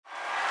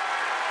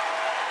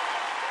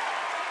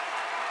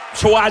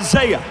So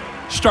Isaiah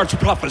starts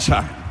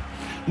prophesying.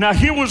 Now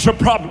here was the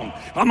problem.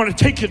 I'm going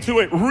to take you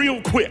through it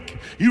real quick.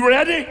 You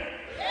ready?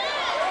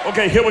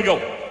 Okay, here we go.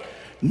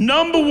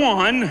 Number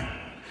one,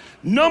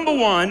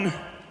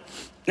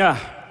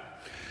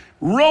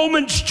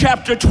 Romans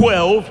chapter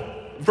 12,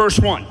 verse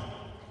 1.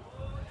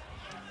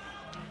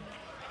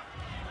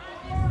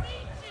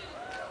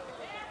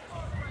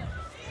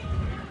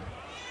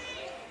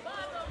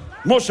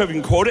 Most of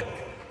you can quote it.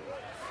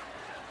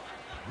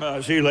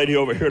 I see a lady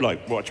over here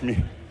like, watch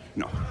me.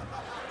 No.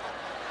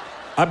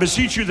 I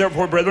beseech you,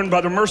 therefore, brethren,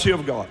 by the mercy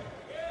of God,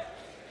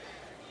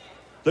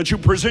 that you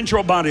present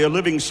your body a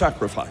living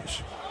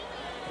sacrifice.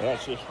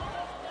 That's it.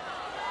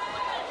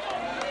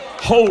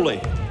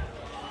 Holy,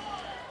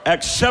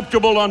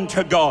 acceptable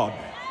unto God,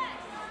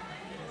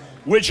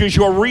 which is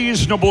your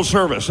reasonable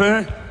service.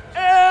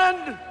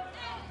 And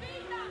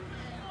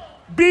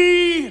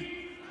be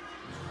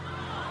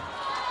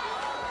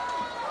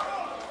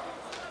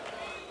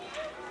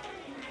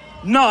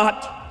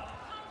not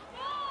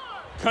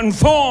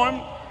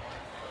conformed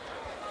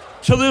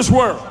to this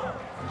world.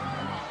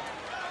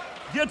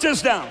 Get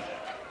this down.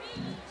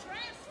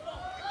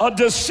 A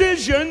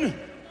decision,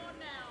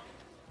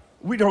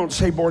 we don't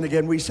say born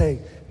again, we say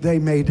they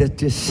made a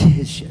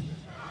decision.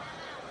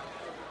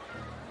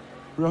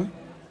 Really?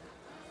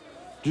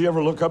 Do you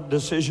ever look up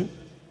decision?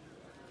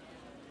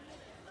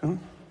 Huh?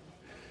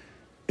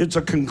 It's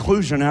a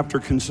conclusion after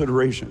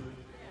consideration.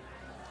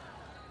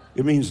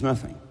 It means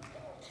nothing,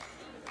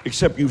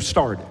 except you've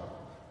started.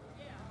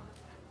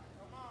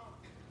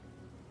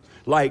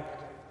 Like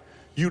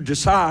you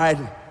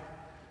decide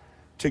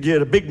to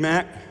get a Big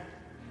Mac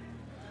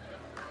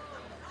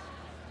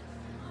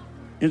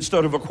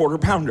instead of a quarter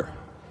pounder,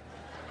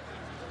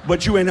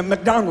 but you ain't at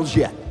McDonald's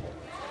yet.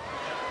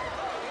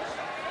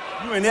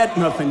 You ain't at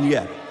nothing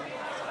yet.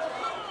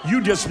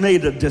 You just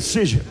made a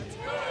decision.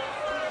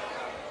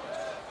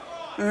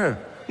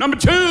 Number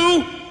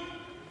two,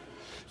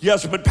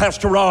 yes, but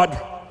Pastor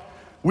Rod,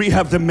 we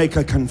have them make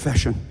a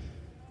confession.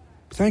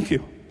 Thank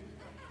you.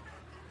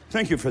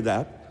 Thank you for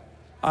that.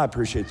 I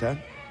appreciate that.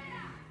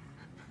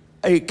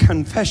 A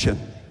confession.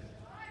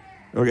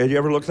 Okay, do you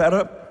ever look that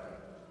up?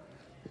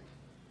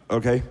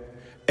 Okay.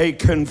 A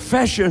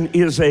confession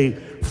is a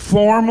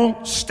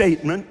formal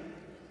statement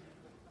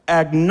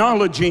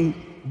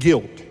acknowledging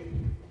guilt.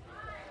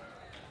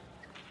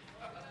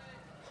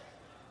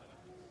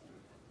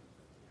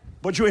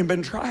 But you ain't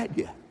been tried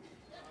yet.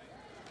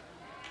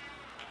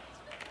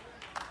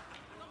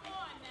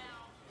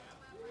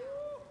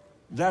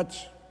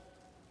 That's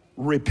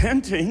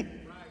repenting.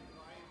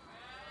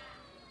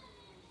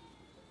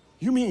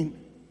 You mean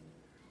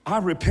I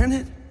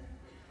repented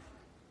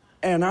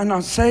and I'm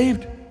not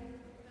saved?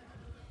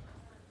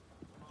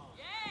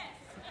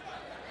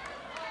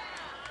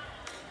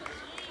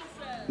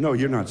 No,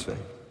 you're not saved.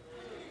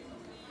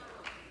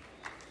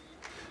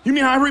 You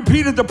mean I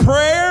repeated the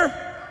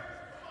prayer?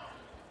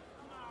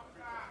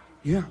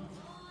 Yeah.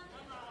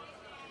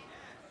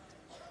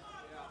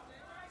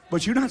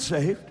 But you're not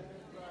saved.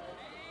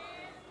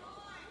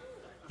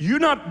 You're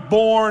not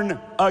born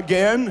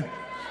again.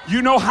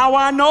 You know how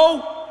I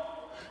know?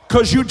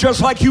 Because you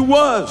just like you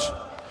was.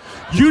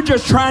 You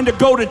just trying to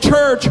go to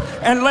church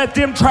and let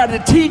them try to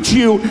teach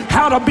you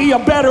how to be a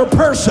better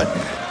person.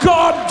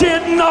 God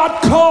did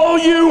not call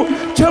you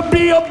to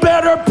be a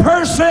better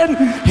person.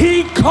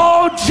 He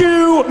called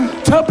you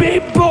to be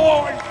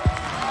born.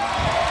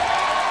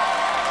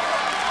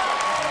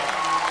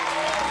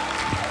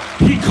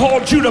 He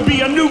called you to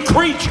be a new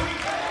creature.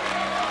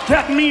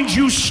 That means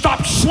you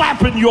stop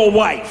slapping your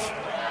wife.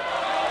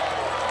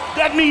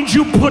 That means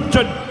you put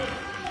the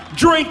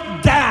drink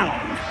down.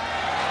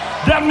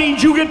 That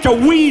means you get to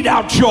weed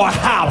out your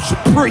house,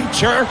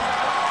 preacher.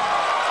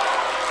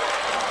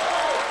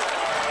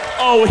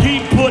 Oh, he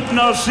putting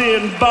us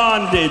in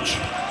bondage.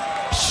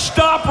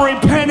 Stop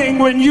repenting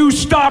when you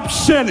stop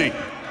sinning.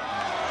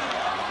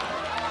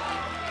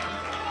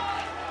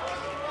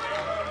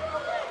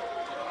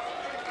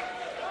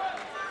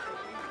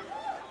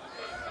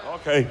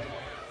 Okay.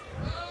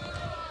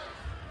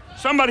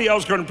 Somebody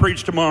else going to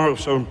preach tomorrow,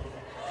 so.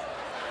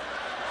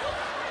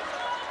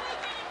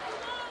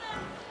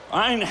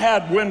 I ain't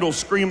had Wendell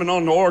screaming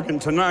on the organ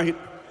tonight.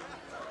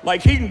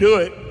 Like he can do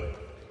it.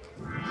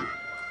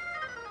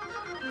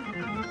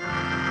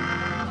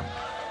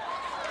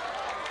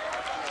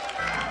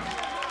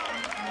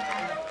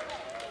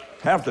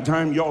 Half the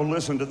time y'all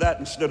listen to that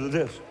instead of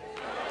this.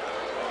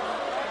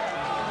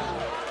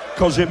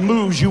 Because it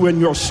moves you in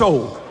your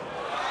soul,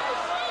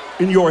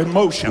 in your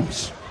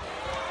emotions.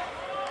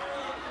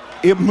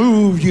 It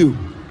moves you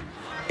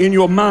in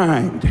your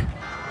mind.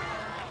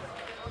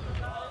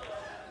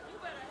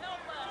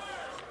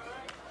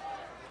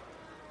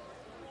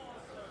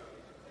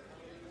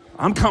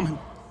 I'm coming.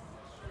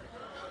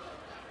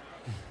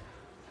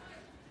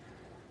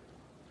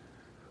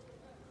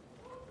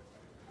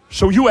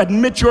 So you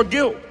admit your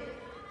guilt.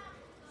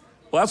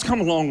 Well, that's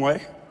come a long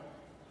way.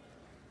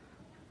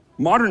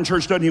 Modern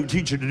church doesn't even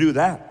teach you to do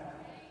that.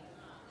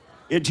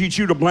 It teaches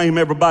you to blame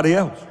everybody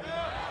else.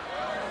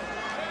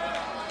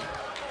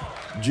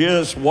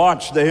 Just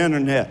watch the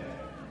internet.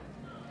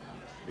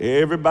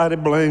 Everybody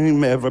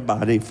blame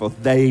everybody for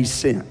they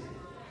sin.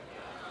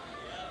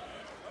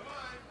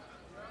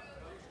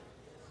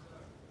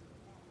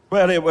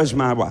 Well, it was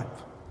my wife.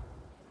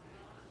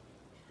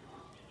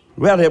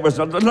 Well, it was,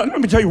 let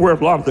me tell you where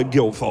a lot of the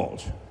guilt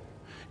falls.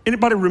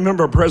 Anybody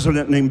remember a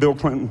president named Bill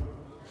Clinton?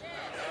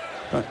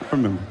 I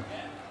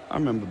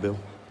remember Bill.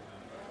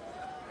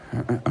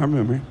 I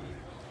remember him.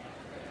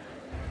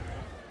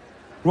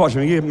 Watch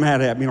me, you get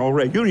mad at me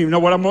already. You don't even know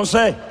what I'm going to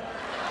say.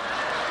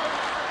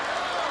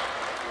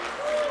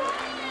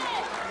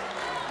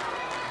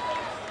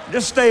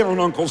 Just stay on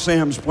Uncle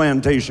Sam's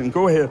plantation.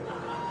 Go ahead.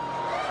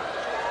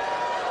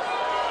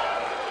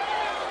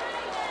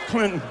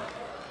 Clinton.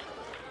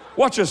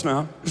 Watch this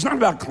now. It's not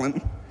about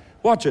Clinton.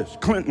 Watch this.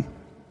 Clinton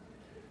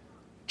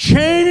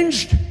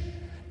changed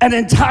an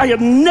entire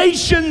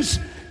nation's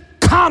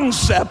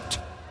concept,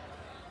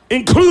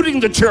 including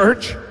the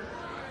church,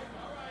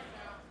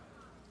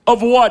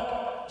 of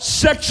what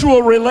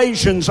sexual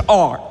relations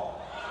are.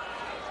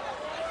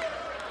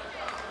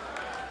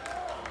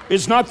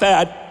 It's not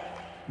that.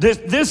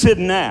 This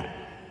isn't that.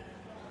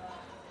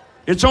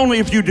 It's only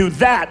if you do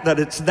that that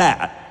it's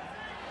that.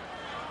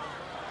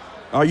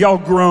 Are y'all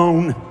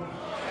grown?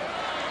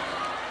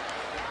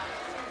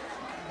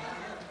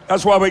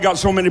 That's why we got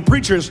so many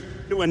preachers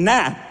doing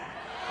that.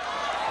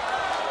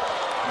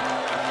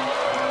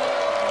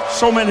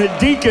 So many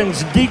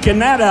deacons deacon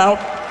that out.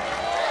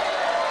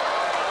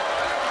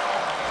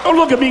 Don't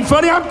look at me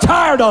funny. I'm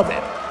tired of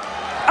it.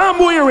 I'm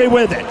weary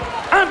with it.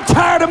 I'm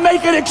tired of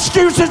making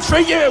excuses for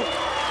you.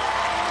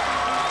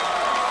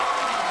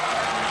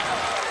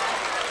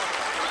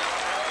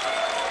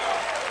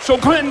 So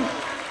Clinton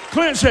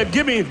said,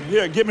 get me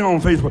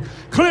on Facebook.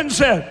 Clinton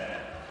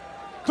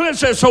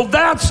said, so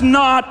that's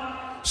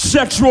not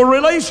sexual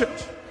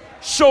relations.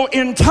 So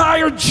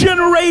entire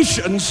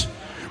generations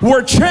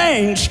were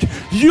changed.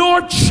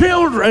 Your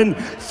children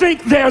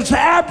think there's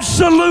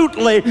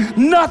absolutely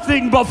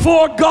nothing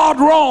before God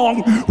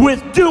wrong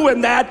with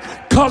doing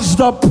that because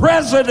the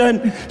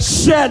president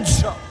said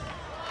so.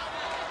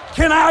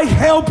 Can I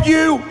help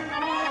you?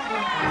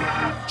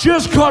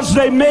 Just because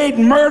they made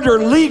murder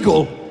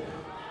legal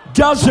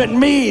doesn't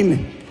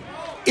mean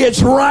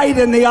it's right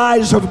in the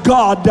eyes of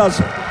God, does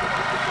it?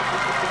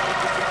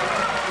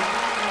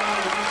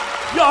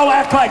 Y'all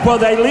act like, well,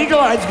 they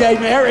legalized gay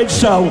marriage,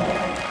 so.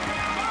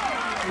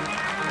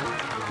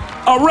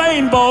 A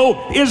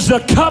rainbow is the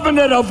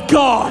covenant of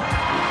God.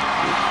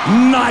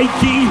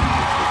 Nike.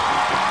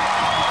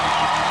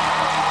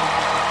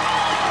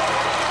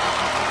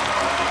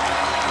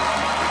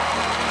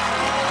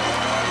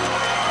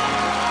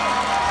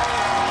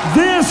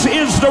 This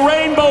is the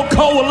Rainbow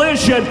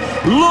Coalition.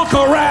 Look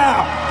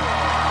around.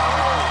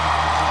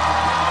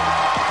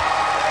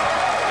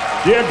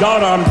 Dear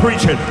God, I'm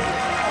preaching.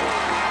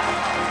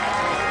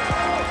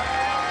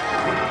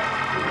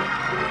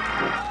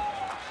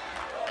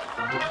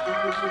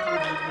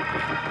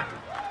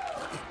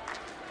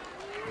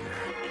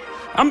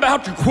 I'm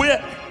about to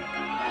quit.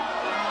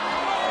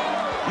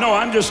 No,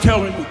 I'm just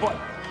telling you what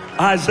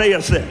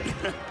Isaiah said.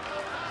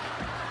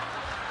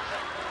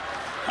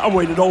 I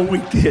waited all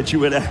week to hit you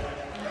with that.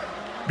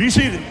 Be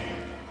seated.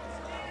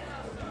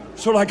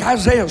 So like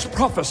Isaiah's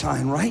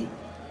prophesying, right?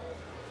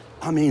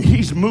 I mean,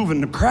 he's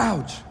moving the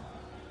crowds.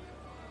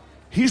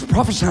 He's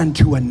prophesying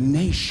to a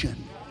nation.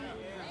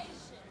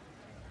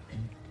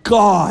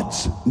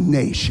 God's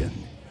nation.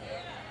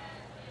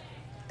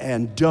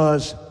 And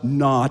does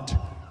not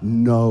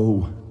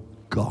know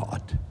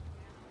God.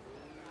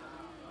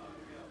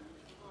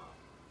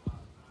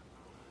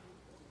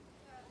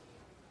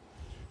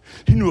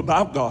 He knew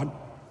about God.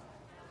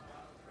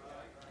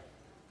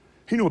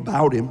 He knew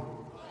about him.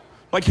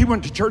 Like he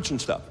went to church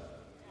and stuff.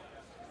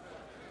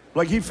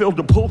 Like he filled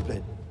the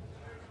pulpit.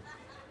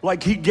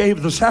 Like he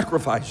gave the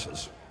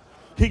sacrifices.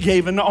 He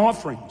gave in the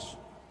offerings.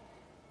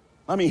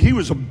 I mean, he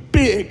was a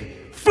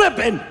big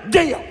flipping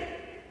deal.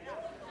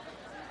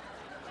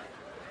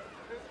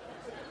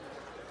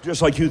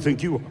 Just like you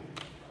think you are.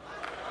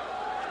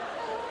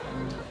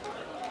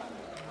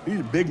 He's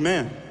a big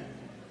man.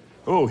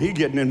 Oh, he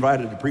getting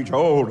invited to preach.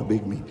 Oh, the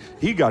big me.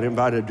 He got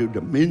invited to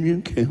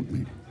Dominion Camp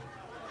meeting.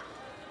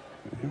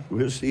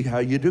 We'll see how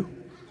you do.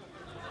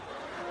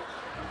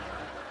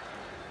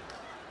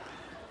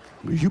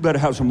 You better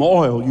have some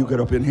oil you get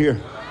up in here.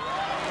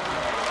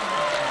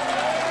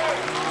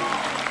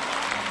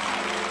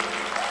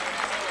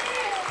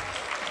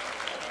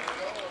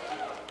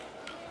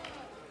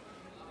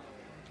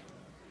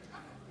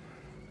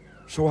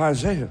 So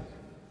Isaiah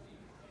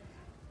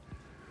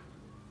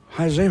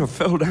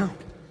fell down.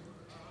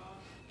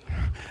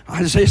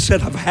 Isaiah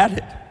said, I've had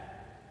it.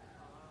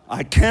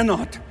 I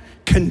cannot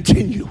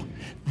continue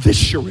this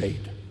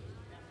charade.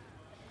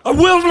 I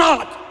will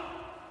not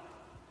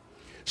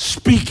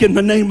speak in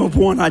the name of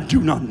one I do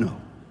not know.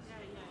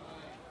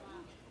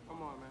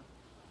 Come on, man.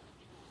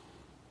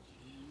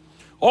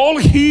 All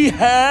he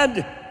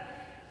had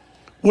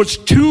was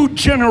 2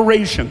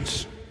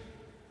 generations.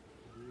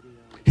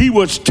 He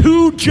was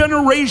 2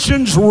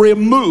 generations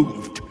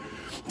removed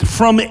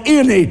from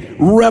any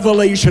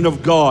revelation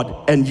of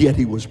God, and yet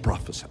he was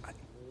prophesying.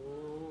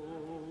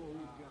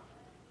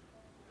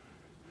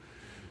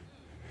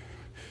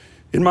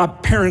 In my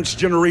parents'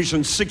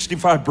 generation,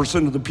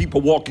 65% of the people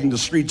walking the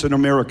streets in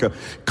America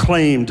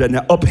claimed and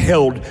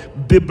upheld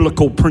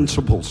biblical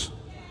principles.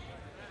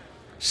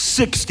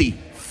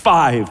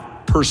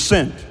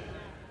 65%.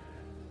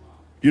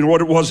 You know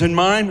what it was in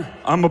mine?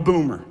 I'm a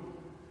boomer.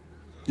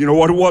 You know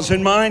what it was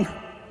in mine?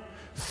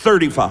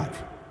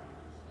 35.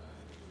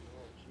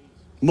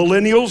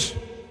 Millennials,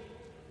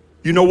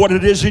 you know what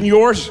it is in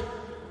yours?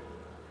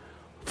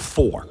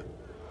 4.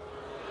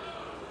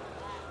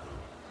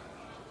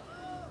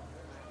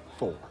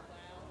 4.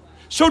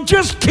 So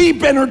just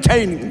keep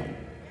entertaining them.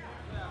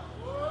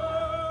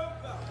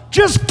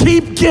 Just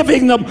keep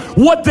giving them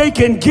what they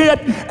can get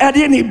at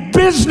any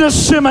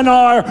business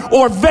seminar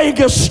or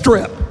Vegas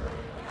Strip.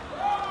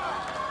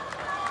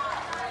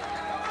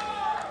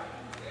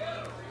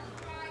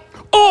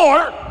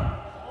 Or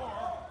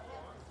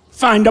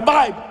find a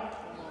Bible.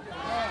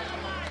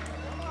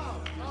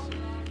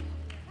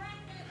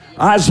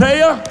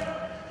 Isaiah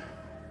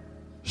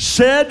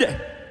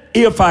said,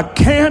 if I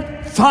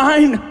can't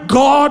find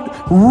God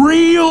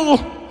real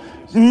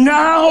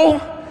now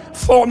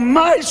for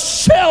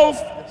myself,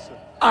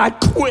 I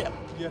quit.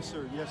 Yes,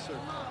 sir. Yes, sir.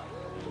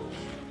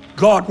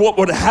 God, what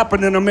would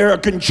happen in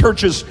American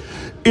churches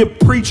if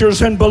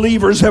preachers and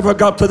believers ever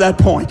got to that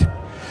point?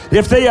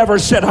 If they ever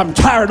said, I'm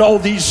tired of all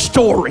these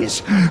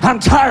stories. I'm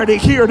tired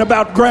of hearing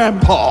about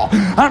grandpa.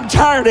 I'm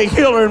tired of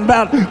hearing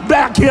about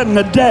back in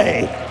the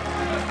day.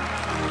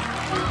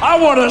 I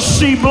want to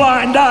see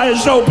blind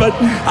eyes open.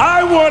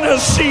 I want to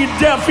see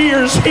deaf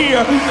ears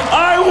hear.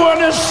 I want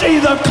to see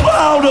the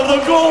cloud of the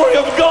glory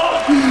of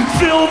God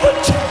fill the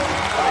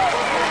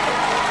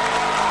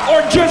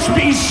or just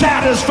be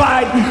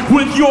satisfied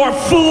with your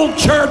full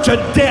church of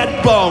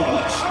dead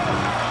bones.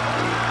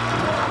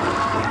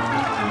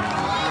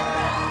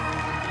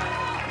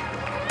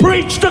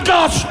 Preach the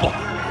gospel.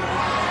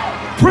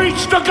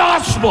 Preach the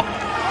gospel.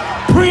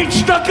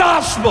 Preach the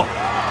gospel.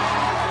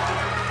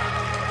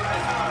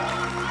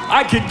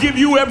 I could give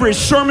you every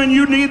sermon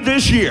you need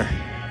this year.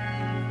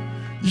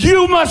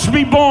 You must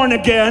be born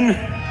again,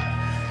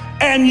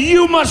 and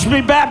you must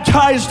be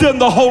baptized in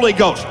the Holy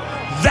Ghost.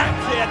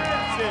 That's it.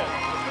 That's it.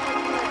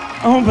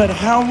 Oh, but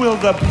how will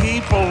the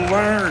people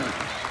learn?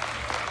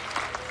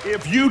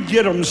 If you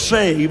get them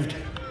saved,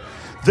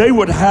 they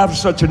would have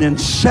such an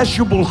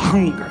insatiable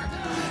hunger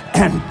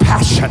and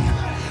passion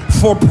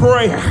for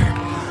prayer.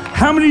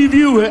 How many of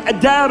you, a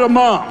dad or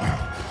mom?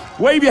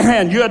 Wave your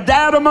hand. You're a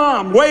dad or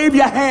mom. Wave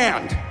your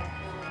hand.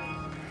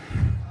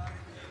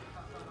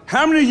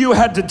 How many of you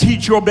had to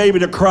teach your baby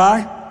to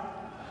cry?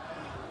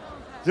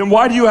 Then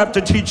why do you have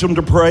to teach them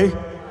to pray?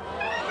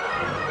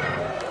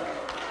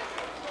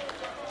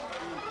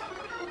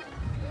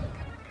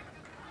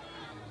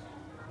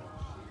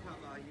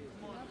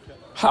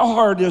 How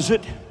hard is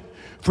it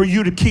for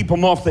you to keep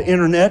them off the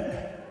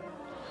internet,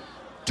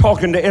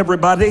 talking to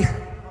everybody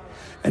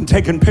and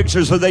taking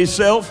pictures of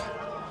themselves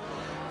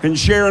and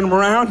sharing them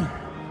around?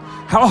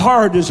 How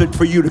hard is it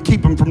for you to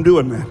keep them from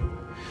doing that?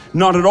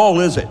 Not at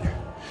all, is it?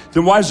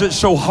 Then why is it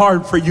so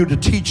hard for you to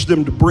teach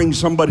them to bring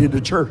somebody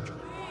to church?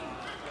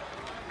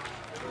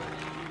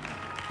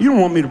 You don't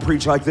want me to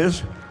preach like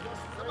this.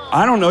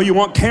 I don't know. You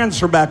want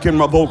cancer back in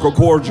my vocal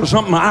cords or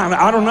something?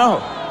 I don't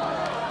know.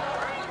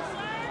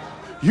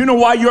 You know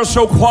why you're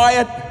so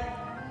quiet?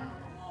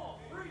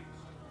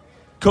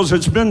 Because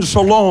it's been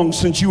so long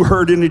since you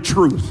heard any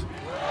truth.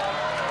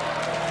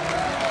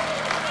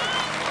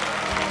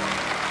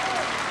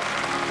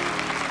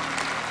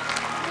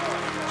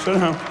 Sit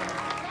down.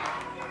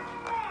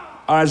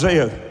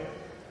 Isaiah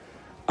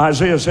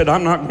said,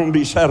 I'm not going to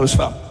be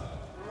satisfied.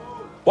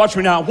 Watch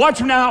me now.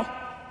 Watch me now.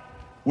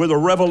 With a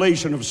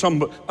revelation of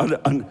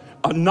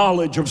a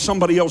knowledge of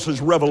somebody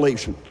else's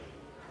revelation.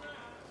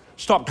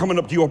 Stop coming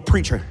up to your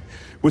preacher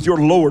with your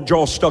lower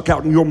jaw stuck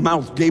out and your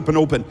mouth gaping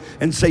open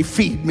and say,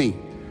 feed me.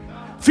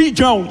 Feed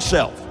your own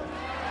self.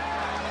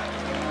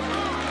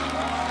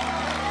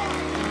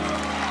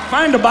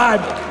 Find a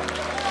Bible.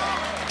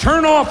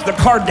 Turn off the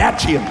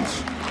Kardashians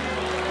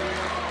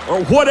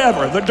or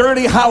whatever, the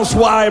dirty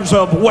housewives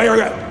of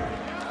where.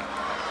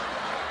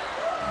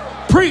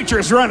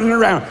 Preachers running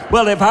around.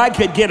 Well, if I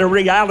could get a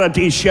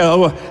reality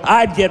show,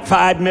 I'd get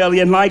 5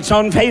 million likes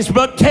on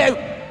Facebook too.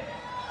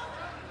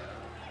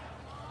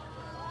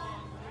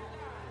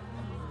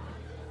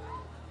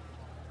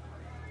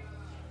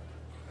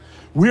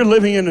 We're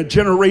living in a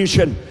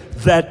generation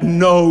that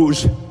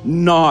knows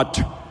not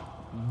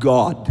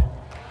God.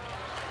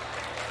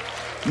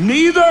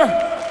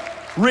 Neither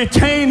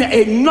retain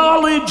a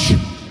knowledge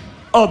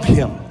of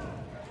Him.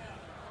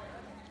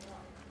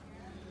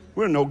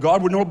 We don't know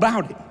God, we know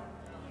about Him.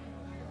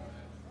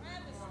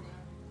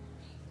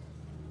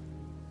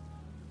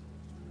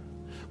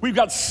 We've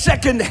got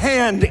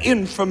second-hand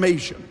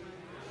information.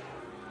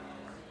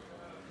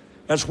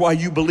 That's why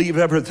you believe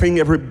everything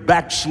every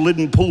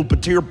backslidden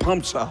pulpiteer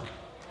pumps out.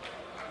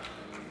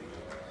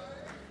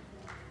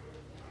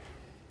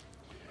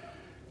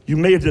 You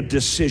made a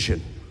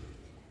decision.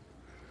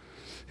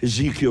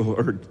 Ezekiel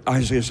or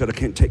Isaiah said, I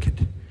can't take it.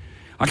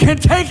 I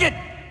can't take it.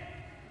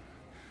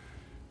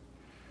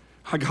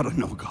 I got to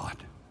know God.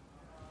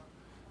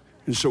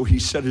 And so he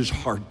set his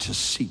heart to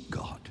seek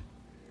God.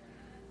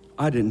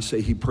 I didn't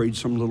say he prayed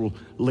some little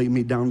lay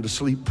me down to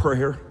sleep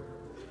prayer.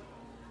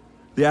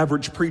 The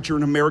average preacher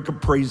in America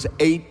prays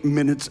 8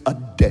 minutes a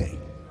day.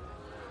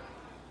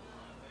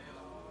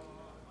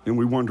 And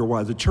we wonder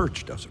why the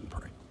church doesn't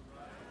pray.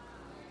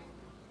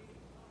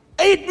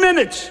 8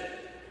 minutes.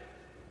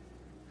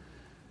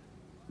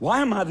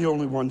 Why am I the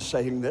only one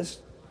saying this?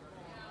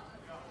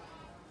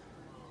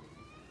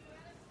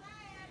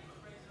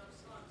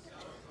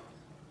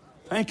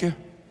 Thank you.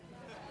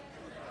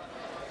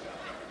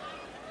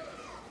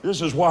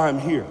 This is why I'm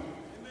here.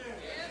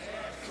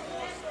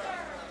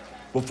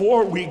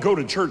 Before we go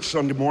to church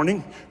Sunday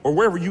morning, or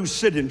wherever you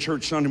sit in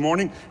church Sunday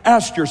morning,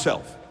 ask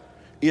yourself,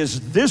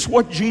 is this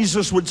what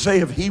Jesus would say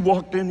if he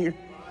walked in here?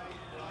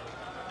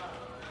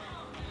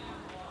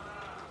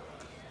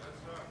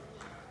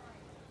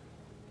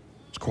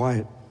 It's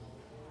quiet.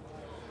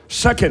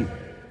 Second,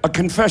 a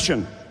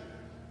confession.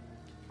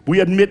 We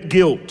admit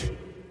guilt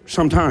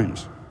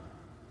sometimes.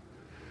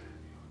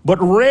 But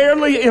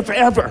rarely, if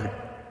ever,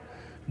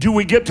 do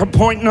we get to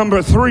point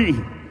number 3.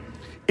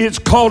 It's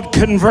called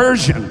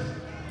conversion.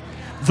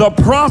 The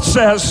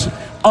process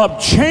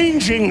of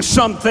changing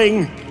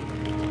something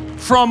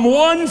from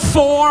one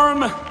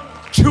form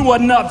to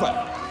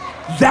another.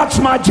 That's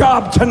my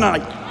job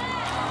tonight.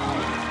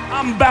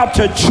 I'm about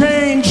to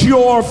change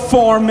your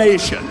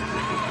formation.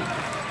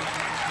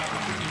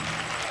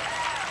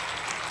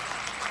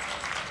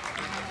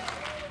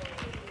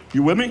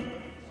 You with me?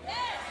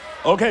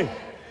 Okay.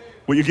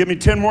 Will you give me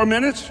 10 more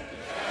minutes?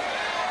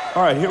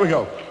 All right, here we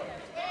go.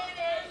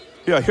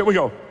 Yeah, here we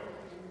go.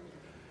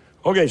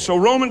 Okay, so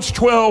Romans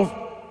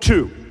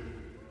 12:2.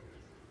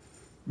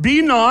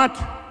 Be not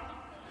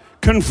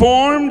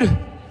conformed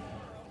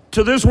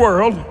to this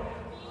world,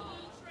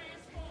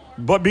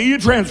 but be ye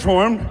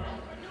transformed.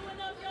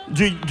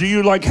 Do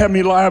you like have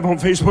me live on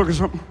Facebook or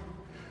something?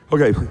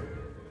 Okay.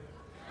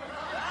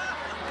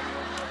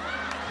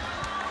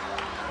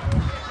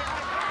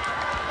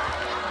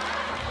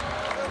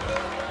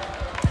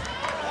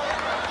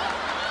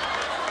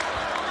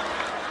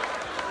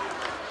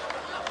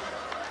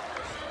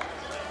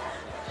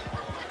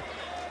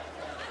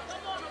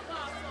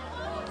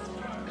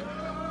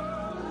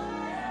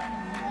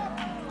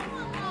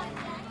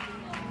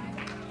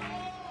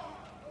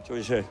 So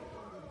he said,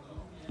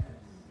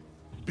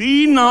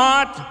 be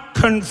not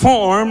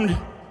conformed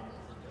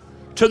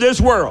to this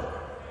world.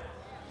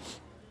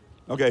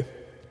 Okay,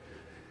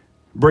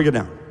 break it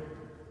down.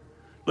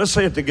 Let's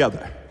say it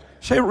together.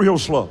 Say it real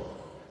slow.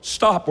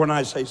 Stop when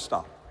I say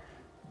stop.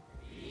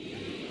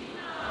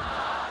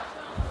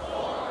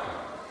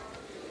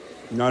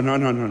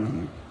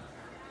 No.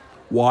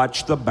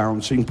 Watch the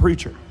bouncing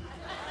preacher.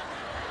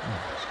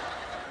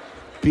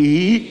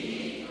 Be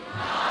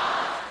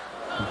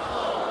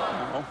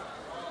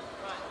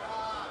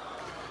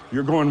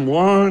You're going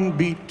one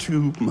beat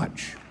too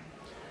much.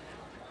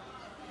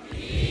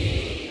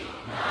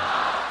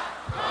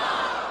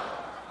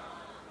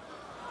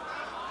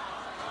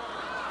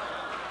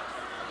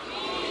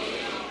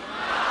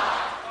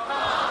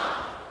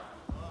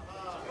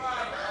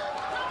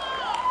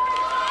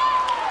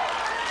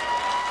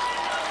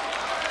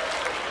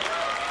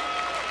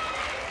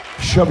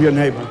 Shove your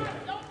neighbor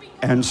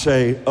and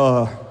say,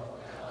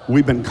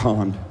 we've been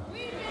conned.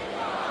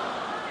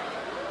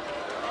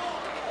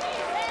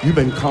 You've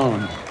been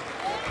conned.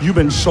 You've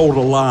been sold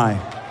a lie.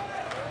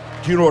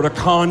 Do you know what a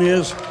con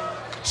is?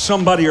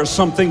 Somebody or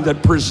something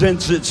that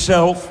presents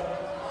itself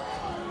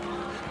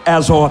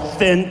as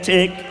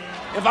authentic.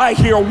 If I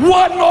hear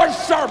one more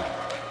sermon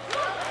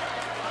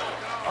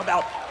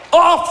about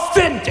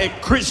authentic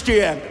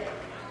Christianity,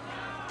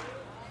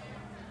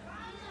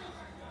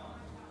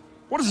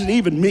 what does it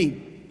even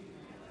mean?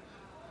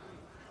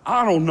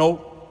 I don't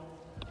know.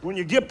 When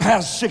you get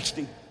past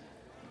 60,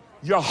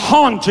 you're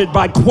haunted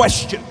by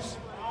questions.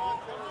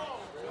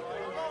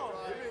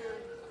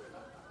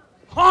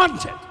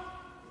 Haunted.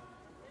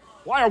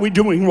 Why are we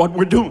doing what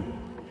we're doing?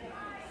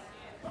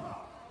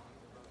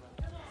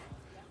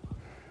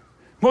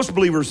 Most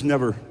believers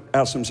never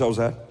ask themselves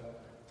that.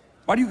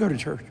 Why do you go to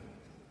church?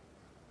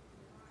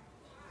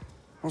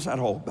 What's that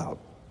all about?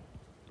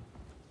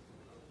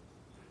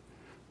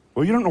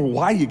 Well, you don't know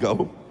why you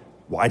go.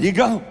 Why do you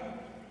go?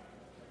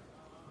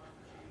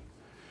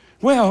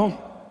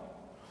 Well,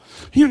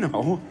 you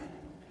know,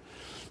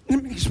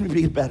 it makes me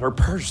be a better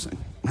person.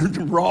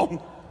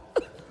 Wrong.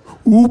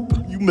 Oop,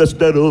 you messed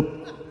that up.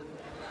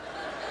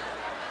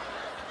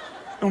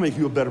 Don't make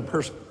you a better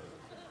person.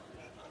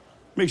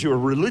 Makes you a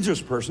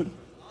religious person.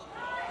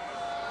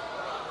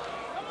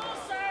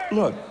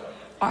 Look,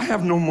 I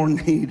have no more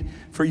need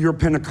for your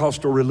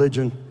Pentecostal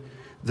religion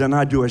than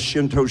I do a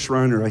Shinto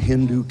shrine or a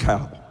Hindu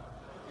cow.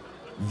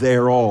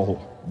 They're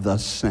all the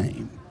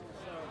same.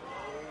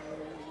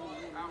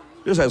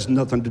 This has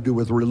nothing to do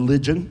with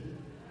religion.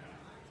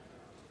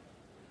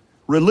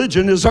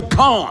 Religion is a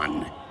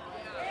con.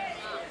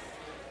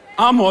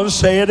 I'm going to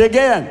say it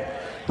again.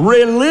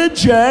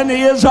 Religion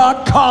is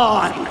a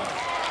con.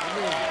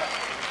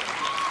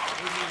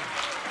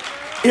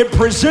 It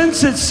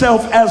presents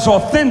itself as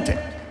authentic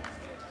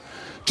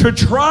to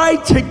try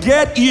to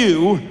get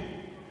you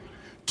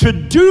to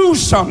do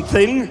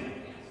something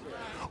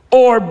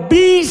or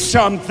be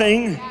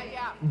something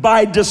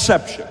by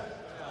deception.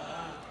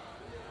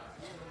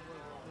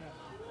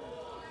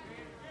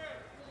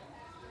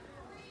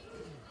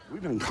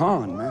 We've been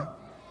conned, man.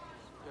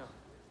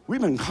 We've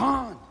been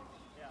conned.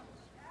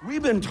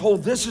 We've been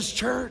told this is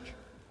church.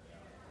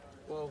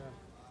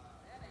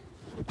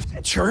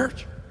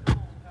 Church?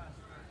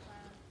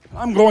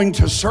 I'm going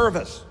to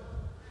service.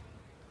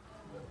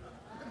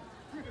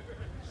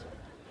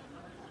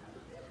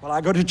 Well,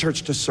 I go to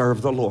church to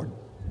serve the Lord.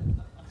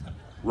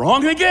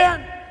 Wrong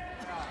again.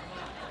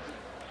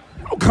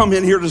 You don't come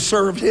in here to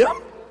serve him.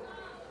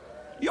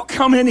 You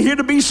come in here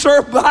to be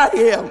served by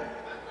him.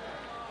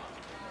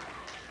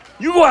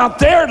 You go out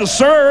there to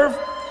serve.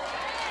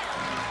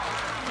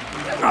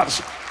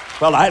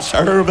 Well, I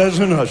serve as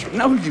an usher.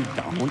 No, you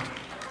don't.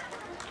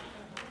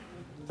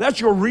 That's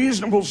your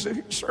reasonable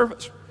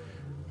service.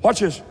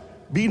 Watch this.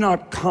 Be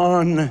not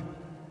conformed.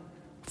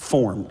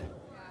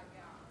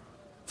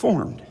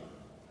 Formed.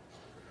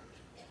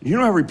 You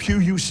know every pew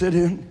you sit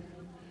in,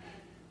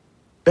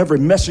 every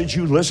message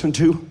you listen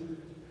to,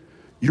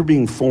 you're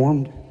being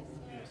formed.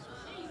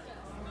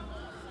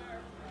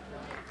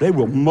 They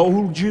will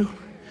mold you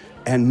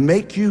and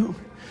make you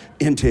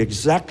into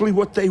exactly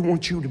what they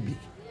want you to be.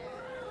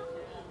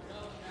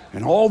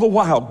 And all the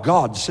while,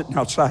 God's sitting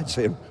outside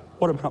saying,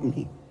 what about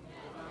me?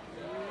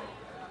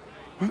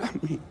 What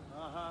about me?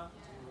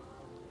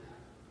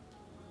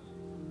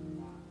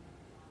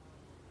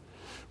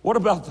 What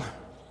about the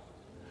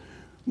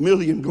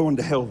million going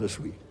to hell this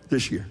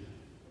year?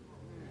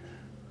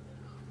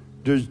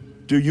 Do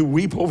you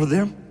weep over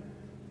them?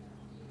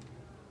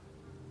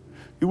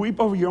 You weep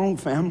over your own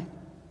family?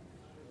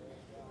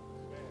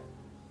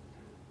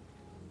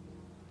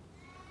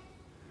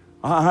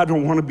 I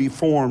don't want to be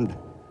formed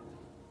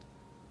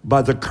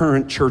by the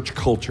current church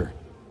culture.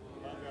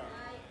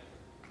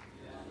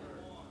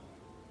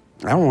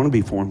 I don't want to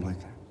be formed like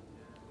that.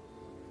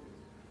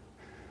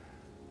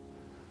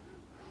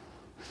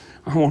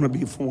 I want to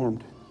be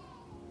formed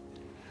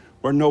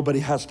where nobody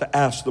has to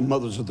ask the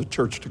mothers of the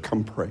church to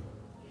come pray.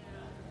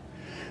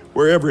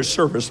 Where every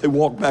service they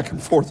walk back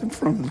and forth in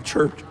front of the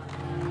church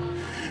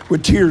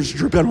with tears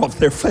dripping off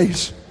their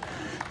face,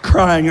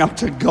 crying out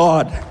to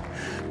God.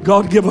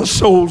 God, give us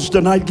souls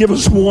tonight. Give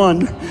us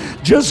one.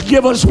 Just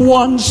give us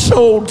one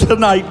soul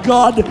tonight,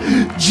 God.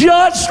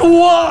 Just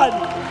one.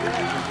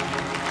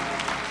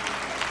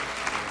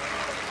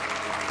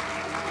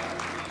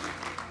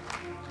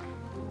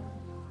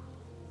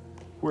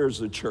 Where's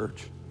the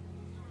church?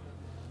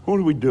 What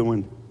are we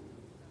doing?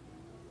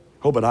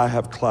 Oh, but I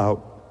have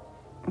clout.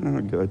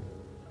 Oh, good.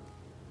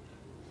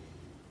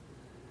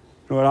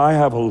 But I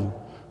have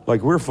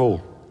we're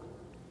full.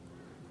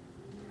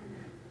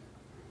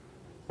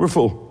 We're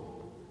full.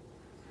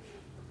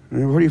 What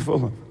are you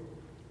full of?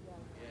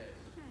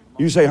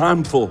 You say,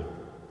 I'm full.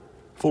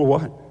 Full of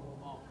what?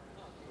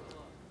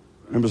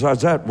 And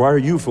besides that, why are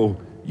you full?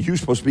 You're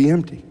supposed to be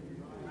empty.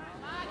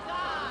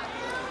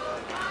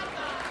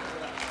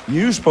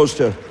 You're supposed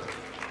to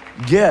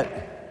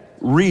get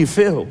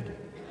refilled.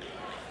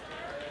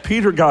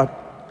 Peter got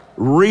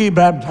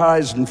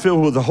rebaptized and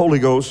filled with the Holy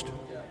Ghost.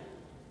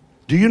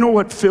 Do you know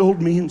what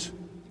filled means?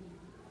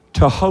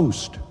 To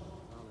host.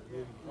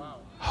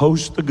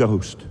 Host the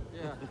ghost.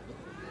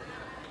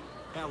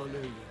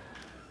 Hallelujah.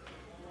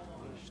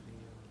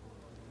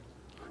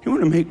 You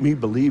want to make me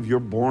believe you're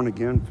born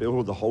again, filled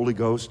with the Holy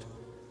Ghost,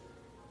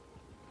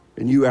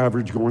 and you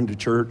average going to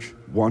church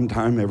one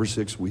time every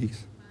 6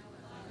 weeks?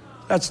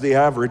 That's the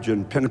average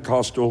in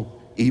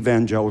Pentecostal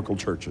evangelical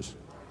churches.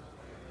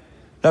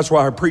 That's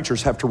why our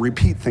preachers have to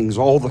repeat things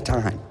all the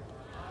time.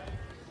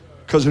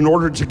 Because in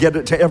order to get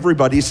it to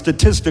everybody,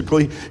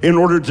 statistically, in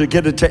order to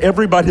get it to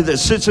everybody that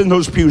sits in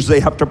those pews, they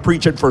have to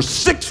preach it for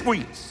 6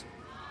 weeks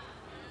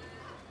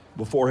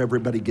before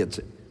everybody gets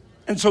it.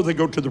 And so they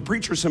go to the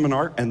preacher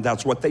seminar, and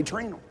that's what they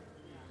train on.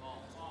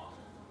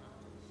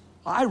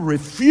 I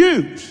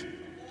refuse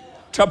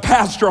to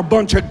pastor a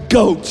bunch of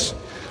goats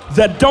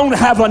that don't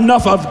have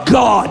enough of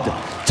God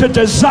to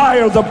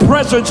desire the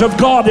presence of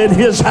God in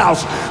his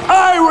house.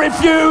 I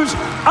refuse.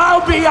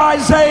 I'll be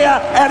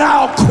Isaiah and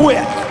I'll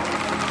quit.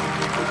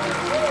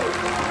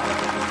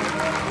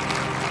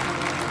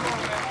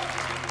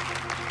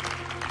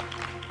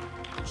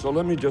 So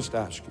let me just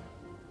ask you.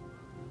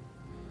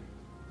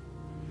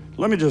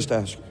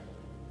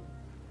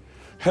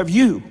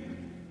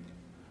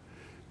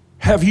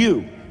 Have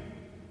you?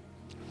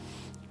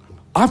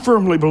 I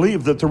firmly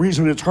believe that the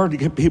reason it's hard to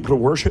get people to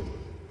worship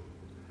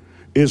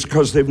is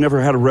because they've never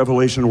had a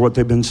revelation of what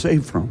they've been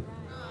saved from.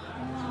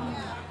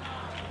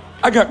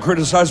 I got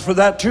criticized for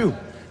that too.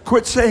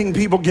 Quit saying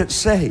people get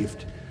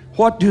saved.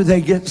 What do they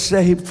get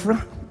saved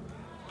from?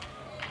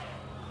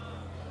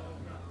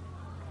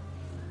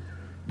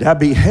 That'd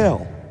be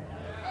hell.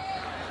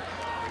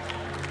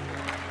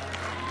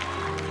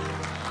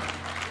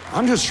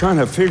 I'm just trying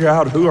to figure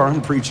out who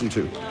I'm preaching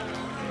to.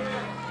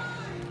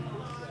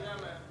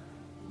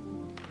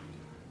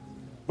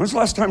 When's the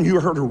last time you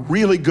heard a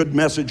really good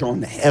message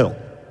on hell?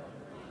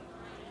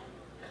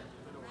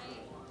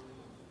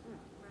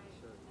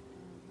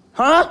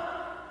 Huh?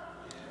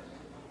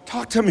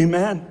 Talk to me,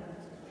 man.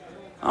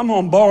 I'm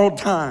on borrowed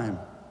time.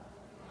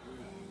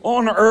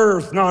 On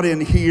earth, not in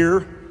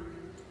here.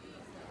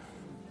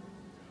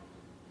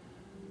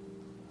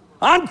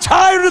 I'm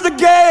tired of the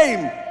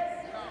game.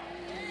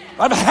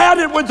 I've had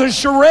it with the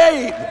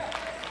charade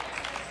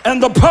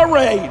and the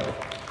parade.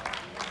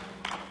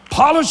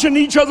 Polishing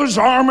each other's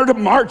armor to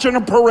march in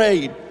a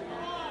parade.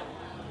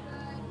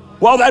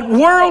 While that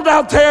world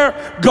out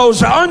there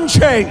goes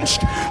unchanged,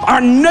 our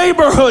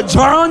neighborhoods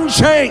are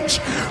unchanged.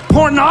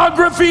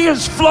 Pornography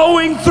is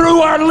flowing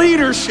through our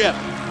leadership.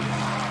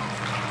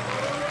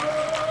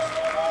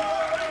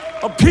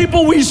 Of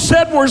people we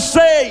said were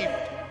saved.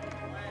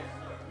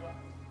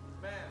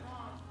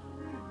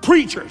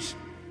 Preachers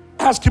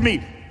asking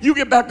me, you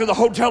get back to the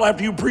hotel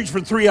after you preach for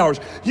 3 hours.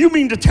 You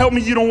mean to tell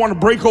me you don't want to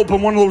break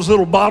open one of those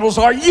little bottles?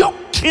 Are you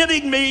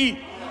kidding me?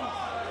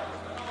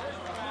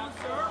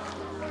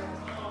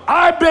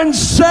 I've been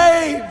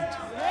saved.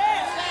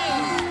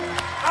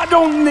 I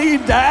don't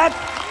need that.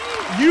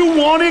 You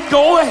want it?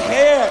 Go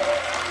ahead.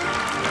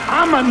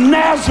 I'm a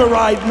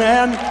Nazarite,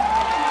 man.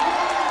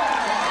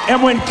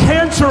 And when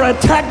cancer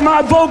attacked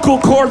my vocal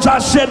cords, I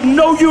said,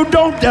 no, you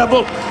don't,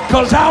 devil,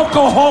 because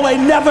alcohol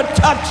ain't never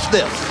touched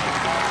this.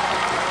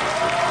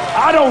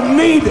 I don't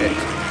need it.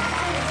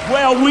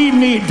 Well, we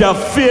need to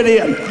fit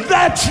in.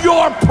 That's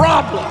your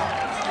problem.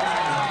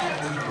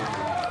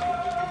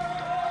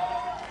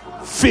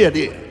 Fit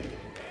in.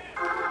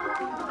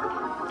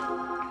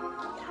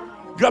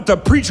 Got the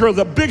preacher of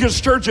the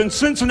biggest church in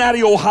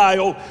Cincinnati,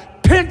 Ohio,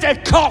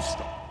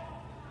 Pentecostal,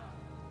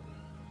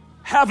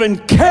 having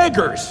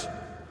keggers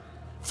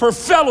for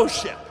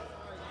fellowship.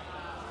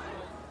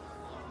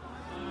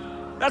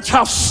 That's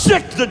how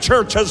sick the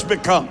church has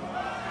become.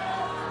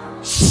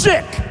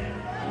 Sick.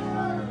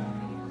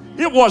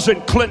 It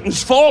wasn't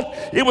Clinton's fault.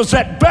 It was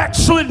that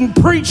backslidden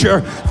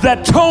preacher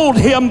that told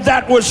him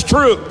that was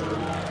true.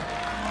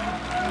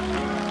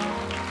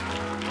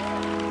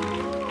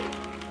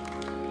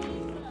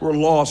 We're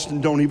lost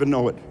and don't even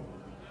know it.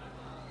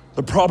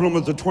 The problem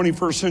with the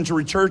 21st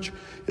century church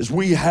is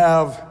we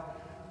have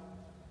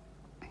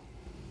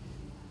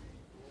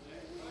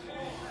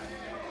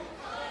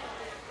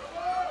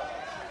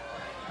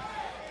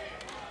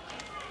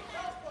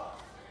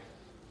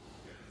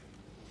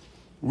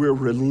we're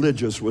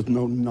religious with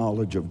no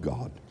knowledge of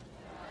God.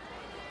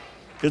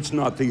 It's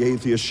not the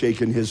atheist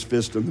shaking his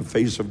fist in the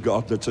face of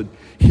God that's a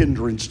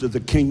hindrance to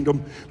the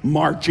kingdom,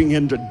 marching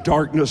into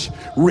darkness,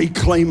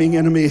 reclaiming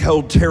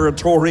enemy-held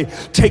territory,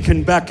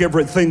 taking back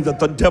everything that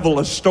the devil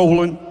has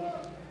stolen,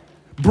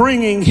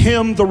 bringing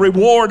him the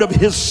reward of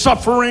his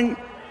suffering.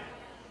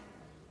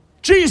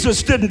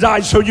 Jesus didn't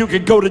die so you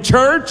could go to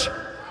church.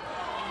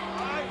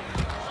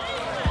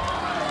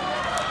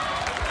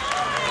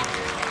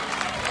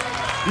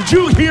 Did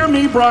you hear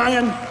me,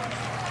 Brian?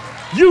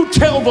 You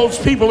tell those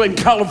people in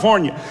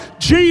California,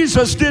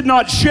 Jesus did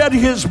not shed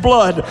his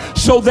blood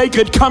so they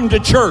could come to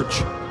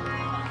church.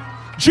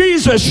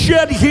 Jesus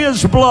shed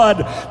his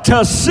blood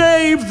to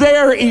save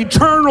their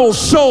eternal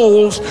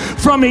souls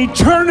from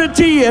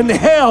eternity in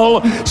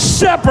hell,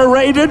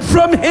 separated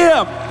from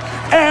him.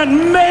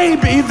 And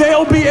maybe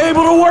they'll be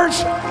able to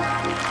worship.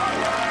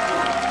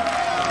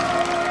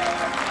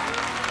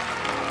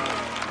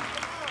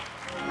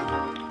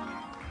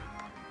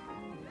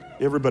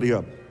 Everybody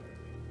up.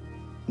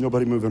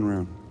 Nobody moving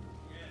around.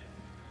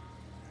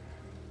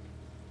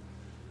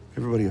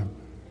 Everybody up.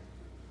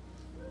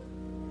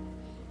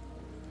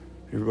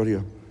 Everybody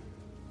up.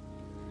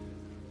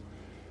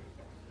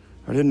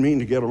 I didn't mean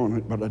to get on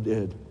it, but I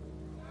did.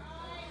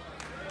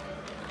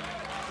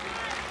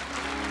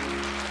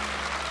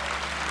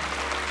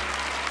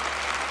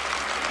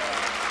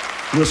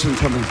 Listen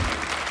to me.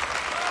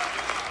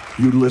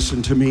 You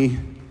listen to me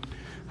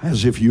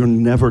as if you're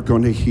never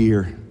going to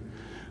hear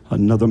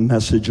another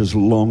message as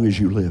long as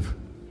you live.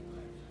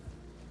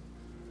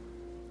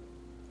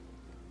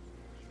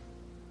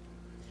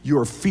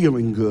 You're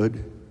feeling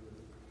good,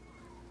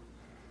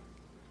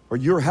 or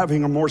you're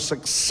having a more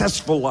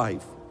successful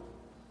life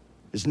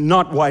is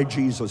not why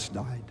Jesus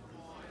died.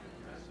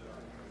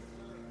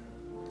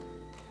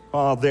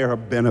 Oh, there are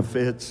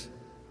benefits.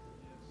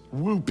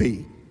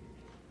 Whoopee.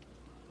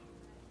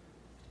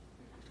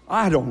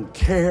 I don't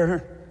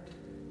care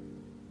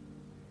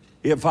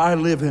if I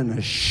live in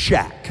a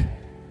shack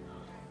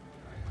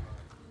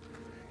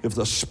if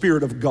the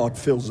Spirit of God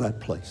fills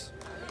that place.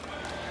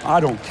 I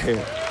don't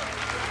care.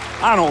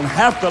 I don't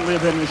have to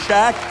live in a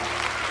shack.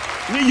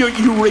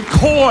 You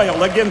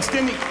recoil against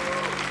any.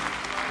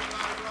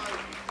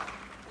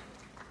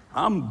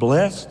 I'm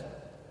blessed.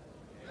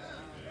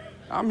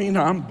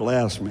 I'm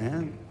blessed,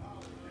 man.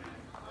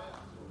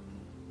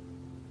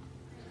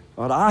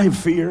 But I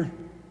fear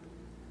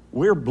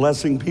We're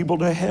blessing people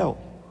to hell.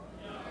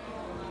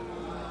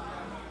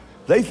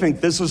 They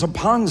think this is a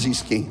Ponzi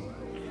scheme.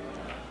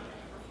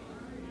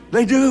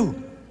 They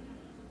do.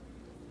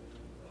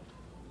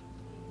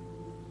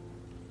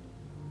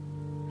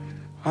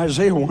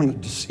 Isaiah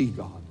wanted to see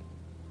God.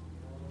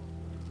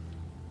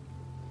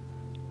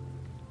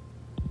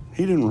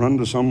 He didn't run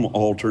to some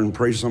altar and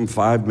pray some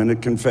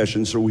 5-minute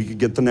confession so we could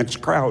get the next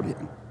crowd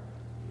in.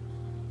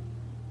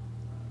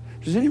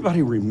 Does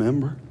anybody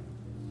remember?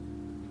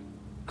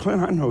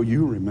 Clint, I know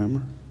you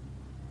remember.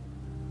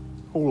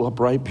 Old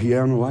upright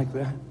piano like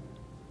that.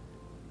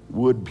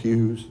 Wood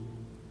pews.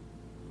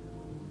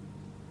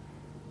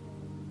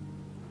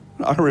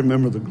 I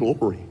remember the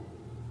glory.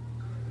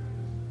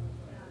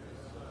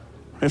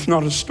 It's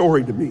not a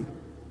story to me.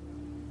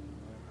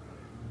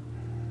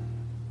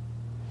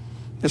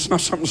 It's not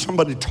something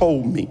somebody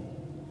told me.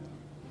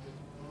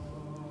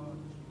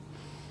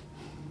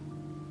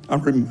 I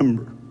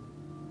remember.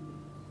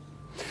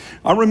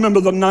 I remember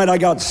the night I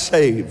got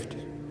saved.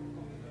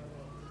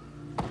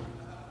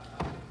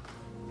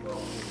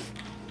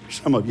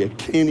 Some of you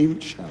can't even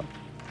shout.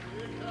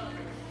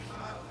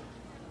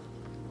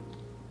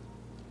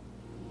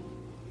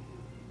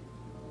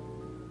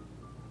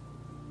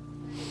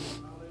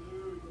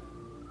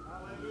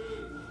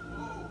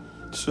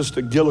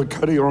 Sister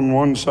Gillicuddy on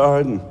one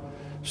side and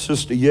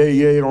Sister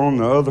Yay on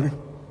the other.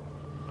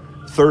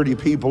 30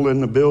 people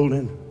in the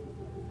building.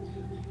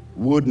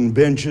 Wooden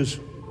benches.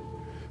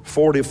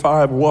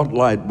 45-watt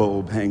light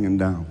bulb hanging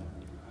down.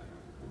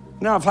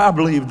 Now, if I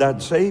believed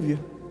that'd save you,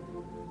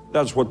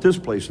 that's what this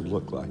place would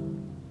look like.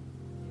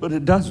 But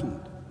it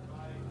doesn't.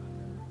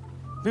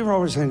 People are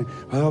always saying,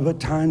 well, but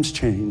times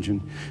change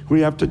and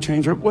we have to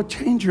change. Well,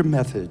 change your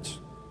methods.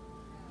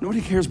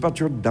 Nobody cares about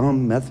your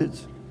dumb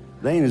methods.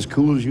 They ain't as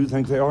cool as you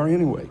think they are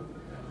anyway.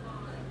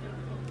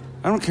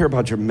 I don't care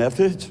about your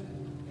methods.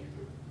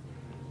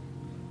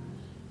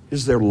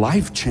 Is there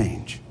life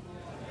change?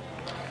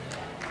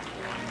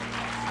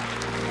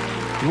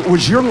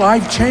 Was your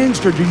life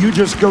changed or do you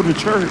just go to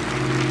church?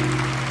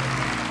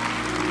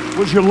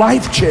 Was your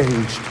life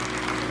changed?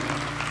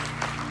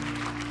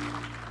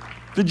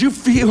 Did you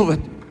feel that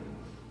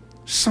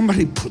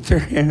somebody put their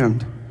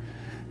hand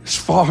as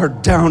far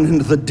down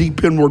into the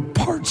deep inward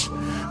parts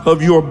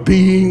of your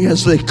being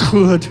as they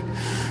could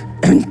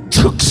and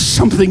took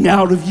something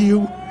out of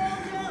you?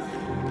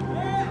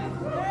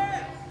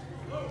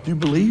 Do you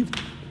believe?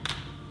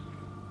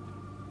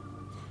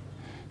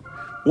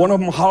 One of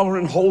them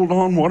hollering, hold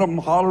on. One of them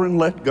hollering,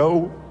 let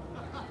go.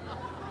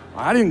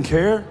 I didn't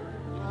care.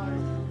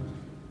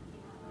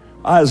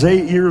 I was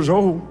 8 years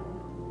old.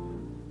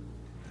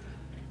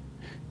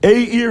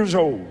 8 years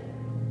old.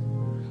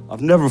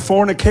 I've never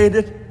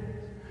fornicated.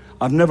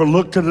 I've never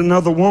looked at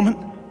another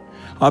woman.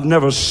 I've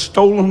never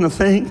stolen a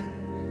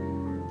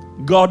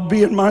thing. God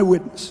being my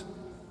witness.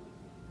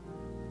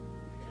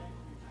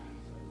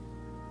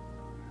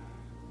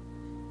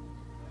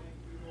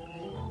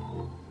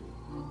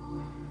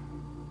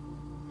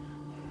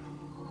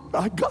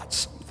 I got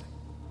something.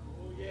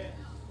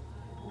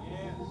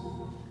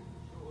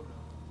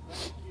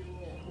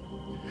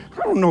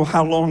 I don't know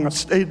how long I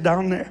stayed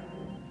down there.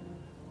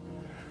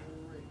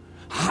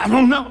 I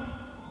don't know.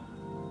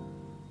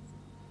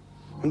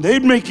 And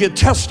they'd make you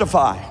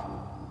testify.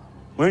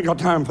 We ain't got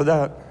time for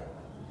that.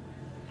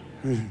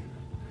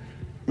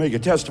 Make you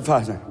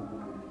testify.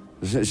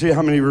 See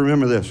how many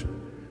remember this.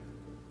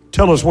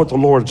 Tell us what the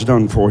Lord's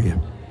done for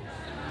you.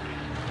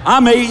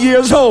 I'm 8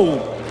 years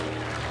old.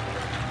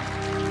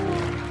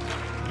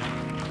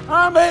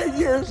 I'm 8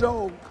 years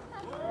old.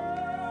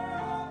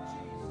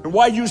 And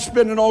why are you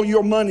spending all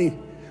your money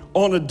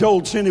on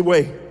adults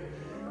anyway,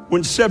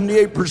 when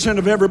 78%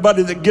 of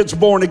everybody that gets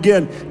born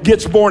again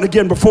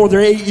before they're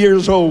 8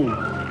 years old?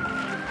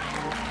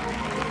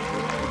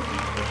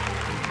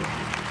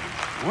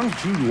 Why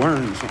don't you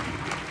learn something?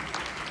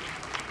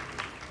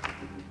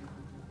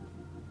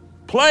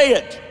 Play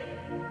it.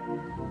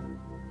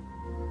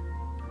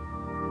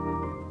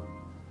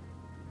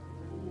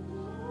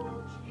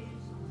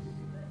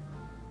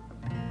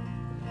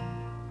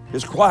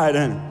 It's quiet,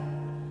 ain't it?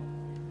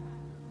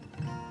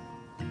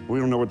 We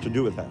don't know what to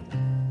do with that.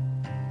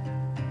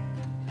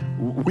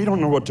 We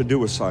don't know what to do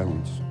with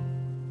silence.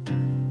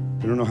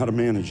 We don't know how to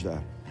manage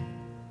that.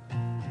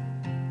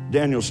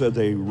 Daniel said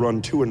they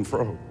run to and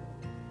fro.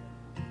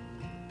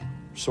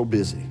 So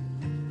busy.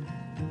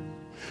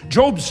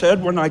 Job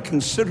said, when I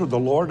consider the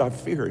Lord, I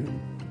fear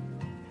him.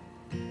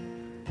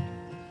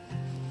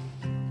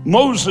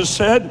 Moses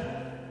said,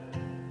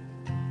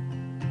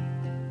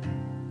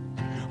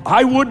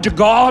 I would to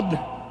God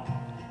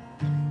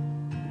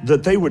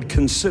that they would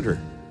consider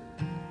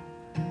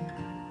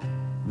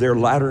their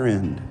latter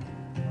end.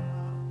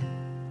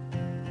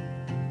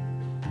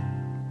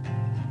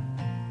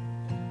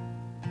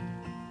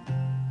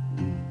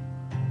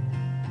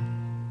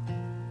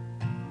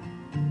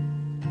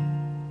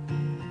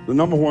 The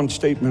number one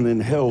statement in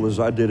hell is,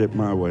 I did it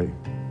my way.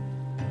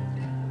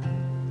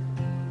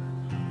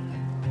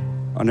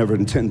 I never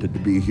intended to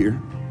be here.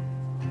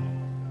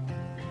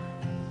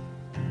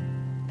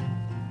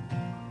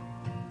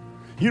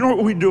 You know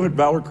what we do at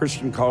Valor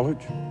Christian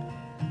College?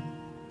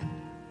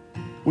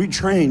 We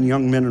train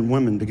young men and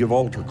women to give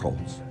altar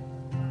calls.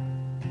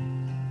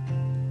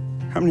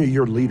 How many of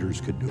your leaders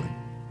could do it?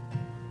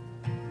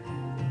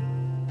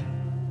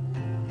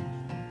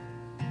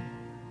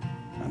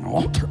 An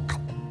altar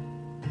call.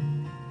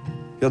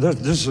 Yeah, this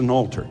is an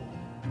altar.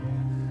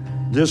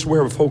 This is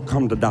where folk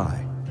come to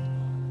die.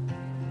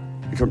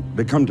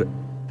 They come to,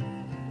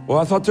 well,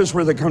 I thought this is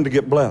where they come to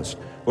get blessed.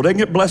 Well, they can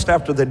get blessed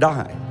after they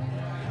die.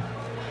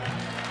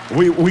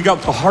 We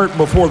got the heart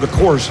before the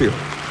course here.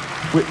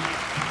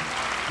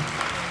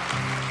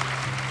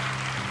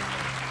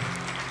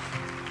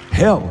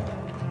 Hell.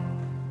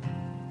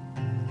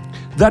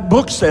 That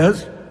book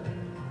says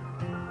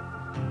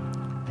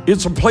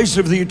it's a place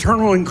of the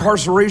eternal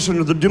incarceration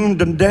of the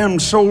doomed and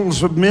damned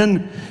souls of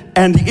men,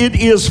 and it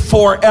is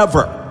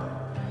forever.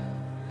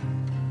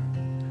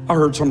 I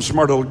heard some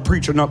smart old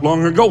preacher not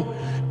long ago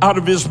out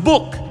of his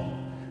book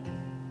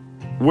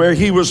where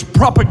he was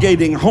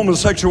propagating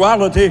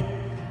homosexuality,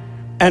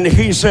 and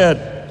he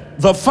said,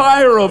 the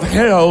fire of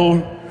hell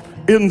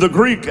in the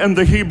Greek and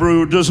the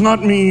Hebrew does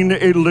not mean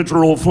a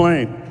literal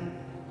flame.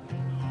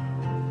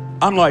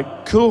 I'm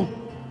like, cool.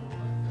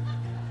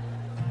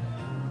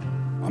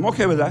 I'm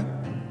okay with that.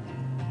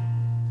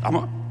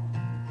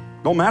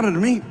 Don't matter to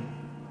me.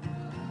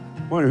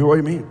 What do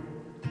you mean?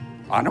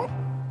 I don't.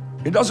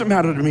 It doesn't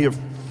matter to me if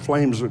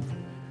flames of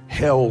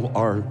hell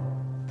are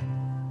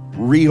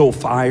real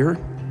fire.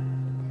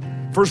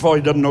 First of all,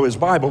 he doesn't know his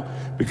Bible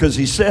because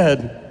he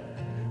said,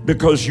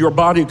 because your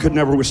body could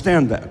never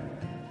withstand that.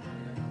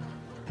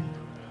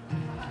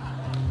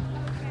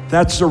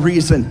 That's the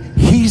reason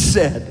he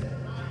said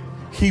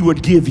he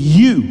would give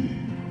you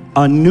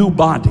a new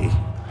body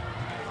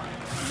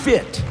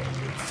fit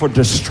for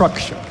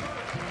destruction.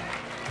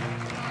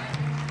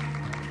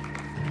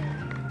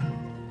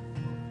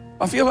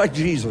 I feel like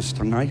Jesus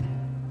tonight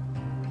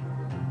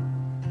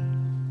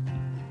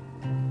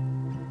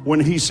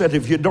when he said,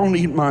 if you don't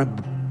eat my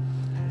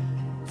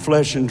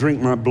flesh and drink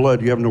my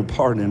blood, you have no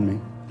part in me.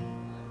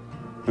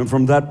 And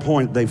from that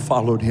point, they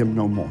followed him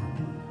no more.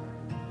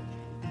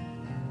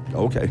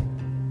 Okay.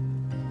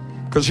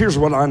 Because here's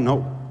what I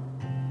know.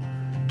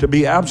 To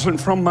be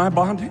absent from my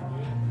body,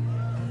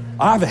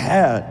 I've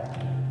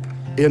had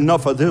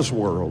enough of this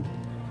world,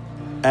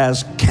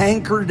 as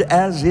cankered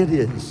as it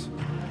is.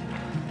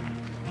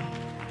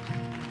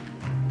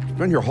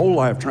 Spend your whole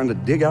life trying to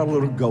dig out a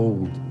little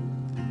gold.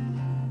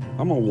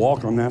 I'm gonna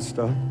walk on that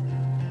stuff.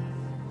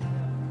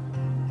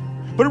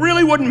 But it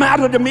really wouldn't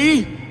matter to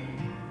me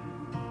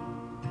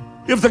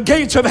if the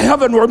gates of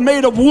heaven were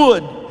made of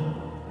wood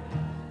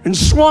and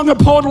swung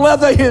upon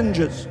leather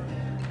hinges.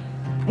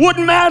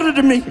 Wouldn't matter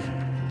to me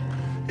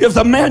if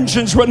the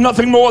mansions were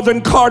nothing more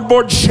than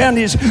cardboard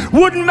shanties.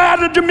 Wouldn't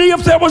matter to me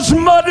if there was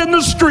mud in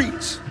the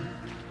streets,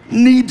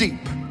 knee deep.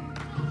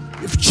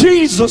 If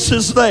Jesus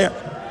is there,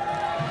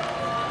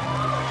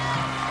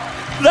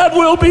 that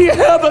will be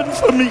heaven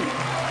for me.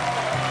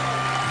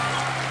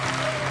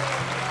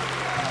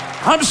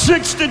 I'm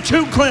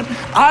 62, Clint.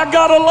 I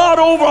got a lot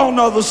over on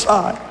the other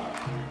side.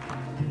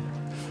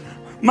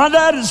 My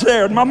dad is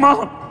there and my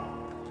mom.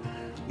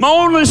 My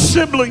only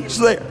siblings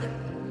there.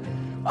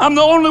 I'm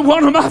the only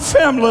one of my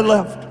family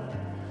left.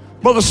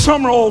 Brother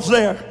Summerall's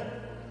there.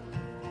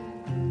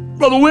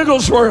 Brother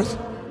Wigglesworth.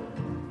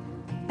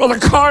 Brother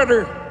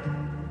Carter.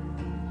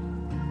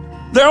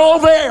 They're all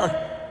there.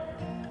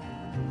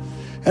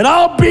 And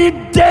I'll be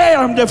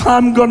damned if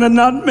I'm gonna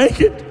not make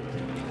it.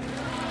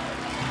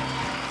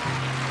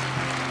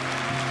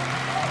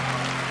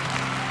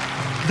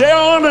 There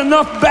aren't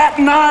enough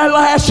batting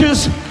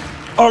eyelashes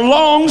or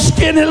long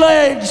skinny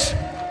legs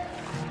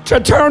to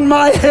turn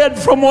my head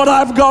from what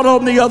I've got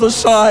on the other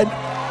side.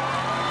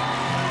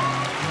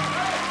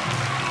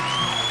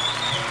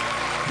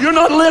 You're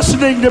not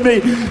listening to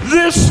me.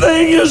 This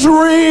thing is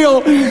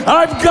real.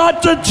 I've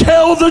got to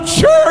tell the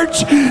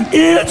church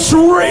it's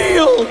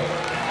real.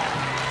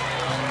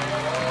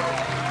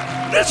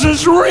 This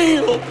is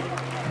real.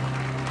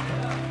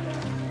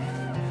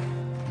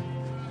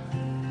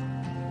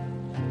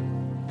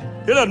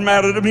 It doesn't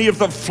matter to me if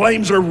the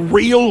flames are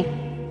real.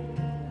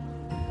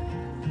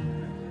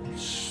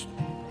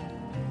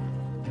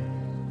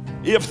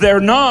 If they're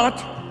not,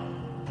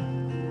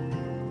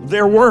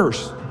 they're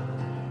worse.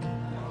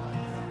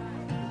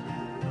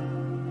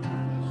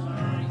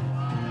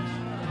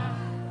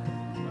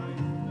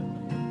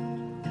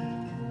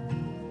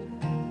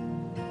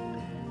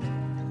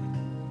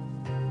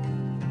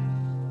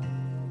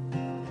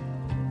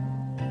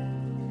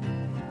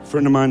 A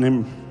friend of mine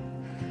named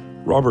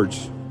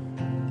Roberts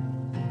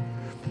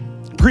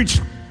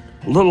preached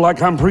a little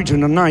like I'm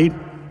preaching tonight.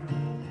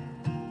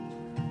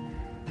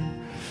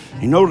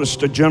 He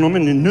noticed a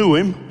gentleman and knew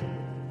him.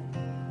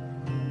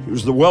 He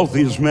was the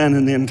wealthiest man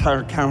in the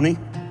entire county.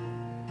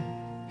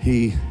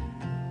 He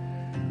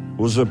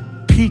was a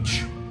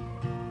peach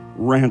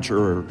rancher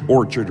or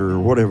orchard or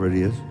whatever it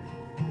is.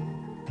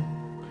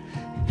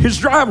 His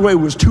driveway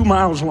was 2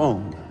 miles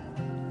long,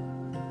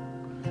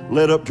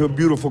 led up to a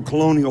beautiful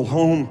colonial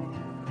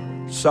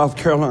home, South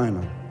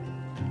Carolina.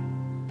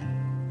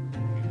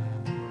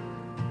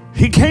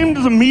 He came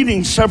to the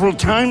meeting several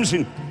times,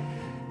 and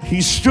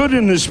he stood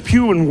in his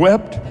pew and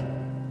wept.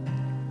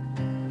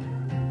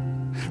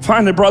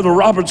 Finally, Brother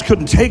Roberts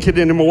couldn't take it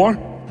anymore.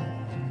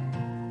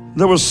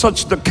 There was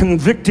such the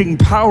convicting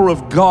power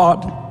of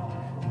God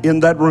in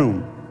that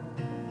room.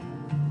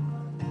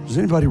 Does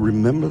anybody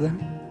remember that?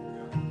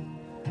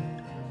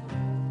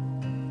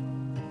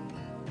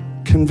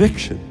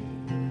 Conviction.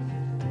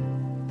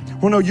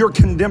 Well, no, you're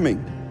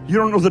condemning. You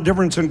don't know the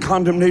difference in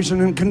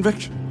condemnation and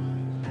conviction.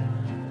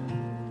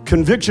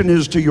 Conviction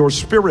is to your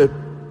spirit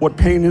what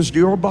pain is to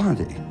your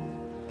body.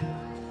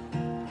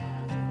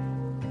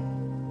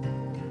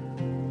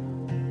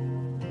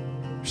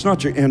 It's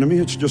not your enemy,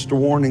 it's just a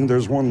warning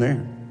there's one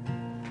there.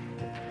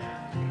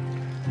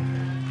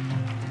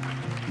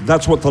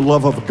 That's what the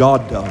love of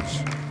God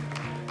does.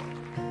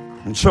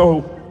 And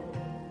so,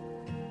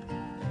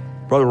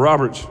 Brother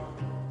Roberts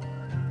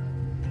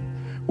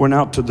went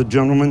out to the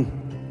gentleman.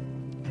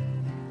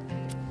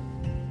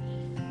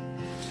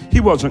 He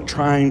wasn't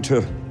trying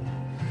to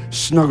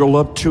snuggle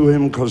up to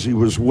him because he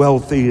was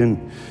wealthy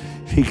and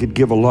he could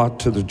give a lot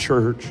to the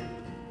church.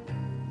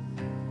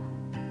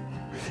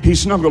 He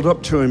snuggled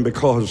up to him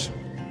because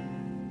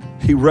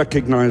he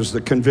recognized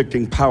the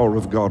convicting power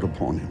of God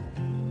upon him.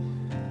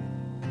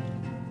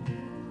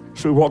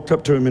 So he walked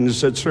up to him and he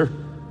said, "Sir,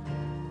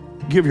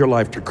 give your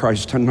life to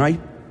Christ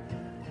tonight.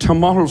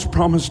 Tomorrow's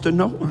promised to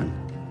no one."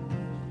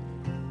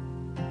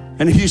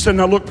 And he said,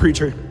 "Now look,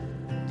 preacher,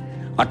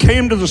 I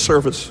came to the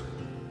service.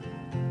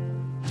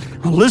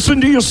 I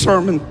listened to your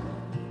sermon.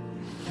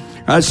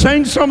 I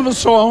sang some of the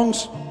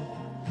songs.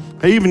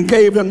 I even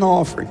gave an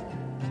offering.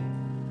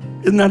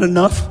 Isn't that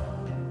enough?"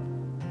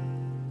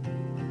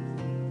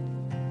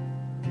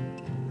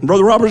 And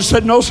Brother Roberts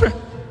said, "No, sir.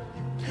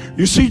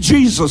 You see,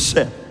 Jesus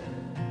said,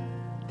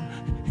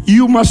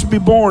 you must be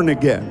born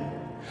again,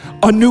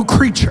 a new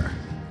creature,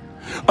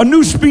 a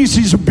new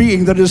species of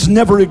being that has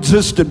never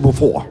existed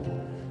before.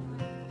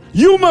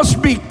 You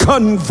must be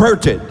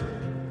converted.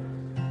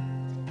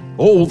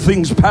 Old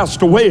things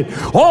passed away.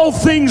 All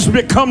things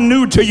become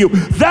new to you."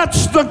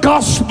 That's the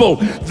gospel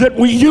that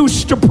we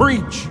used to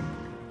preach.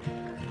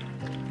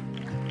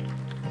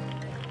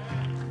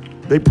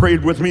 They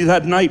prayed with me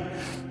that night.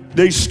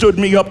 They stood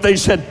me up. They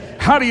said,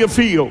 "How do you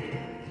feel?"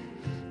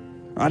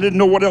 I didn't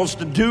know what else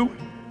to do.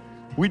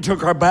 We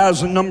took our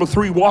baths in number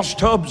 3 wash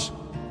tubs.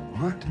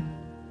 What?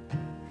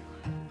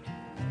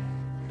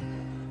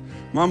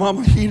 My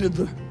mama heated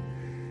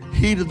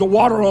the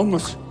water on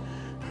the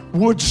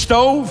wood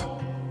stove.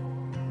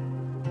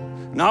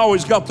 And I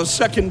always got the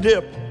second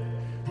dip.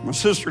 My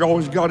sister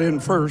always got in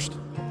first.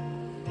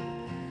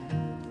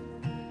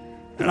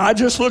 And I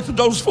just looked at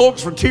those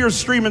folks with tears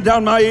streaming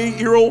down my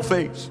 8-year-old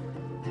face.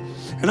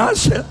 And I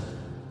said,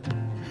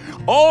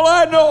 all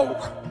I know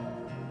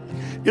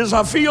is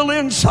I feel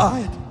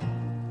inside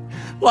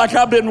like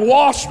I've been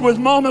washed with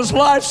Mama's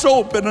Lye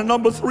soap in a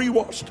number 3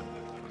 wash tub.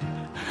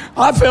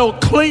 I felt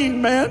clean,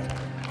 man.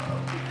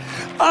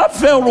 I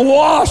felt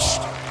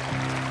washed.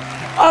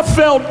 I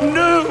felt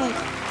new.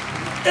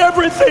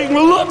 Everything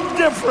looked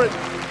different.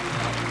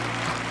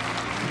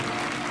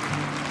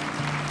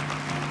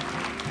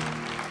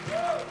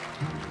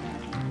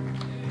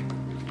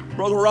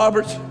 Brother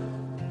Roberts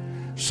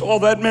saw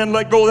that man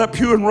let go of that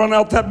pew and run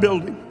out that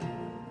building.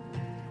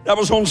 That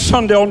was on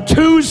Sunday. On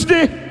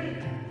Tuesday,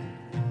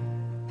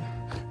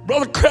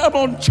 Brother Crabb,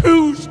 on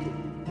Tuesday,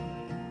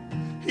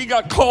 he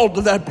got called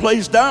to that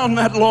place down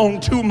that long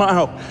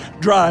 2-mile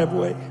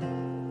driveway.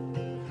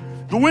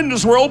 The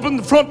windows were open,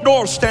 the front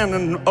door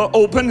standing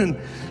open, and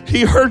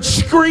he heard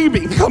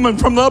screaming coming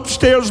from the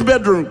upstairs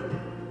bedroom.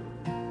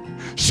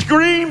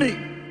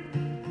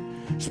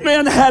 Screaming. This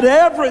man had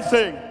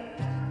everything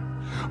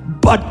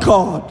but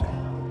God.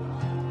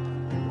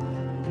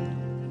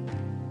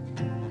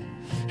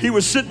 He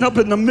was sitting up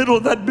in the middle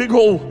of that big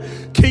old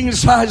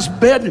king-size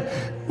bed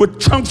with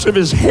chunks of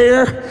his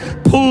hair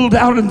pulled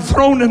out and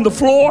thrown in the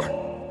floor.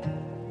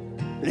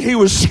 And he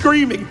was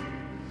screaming,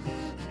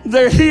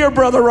 "They're here,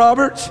 Brother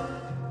Roberts.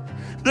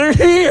 They're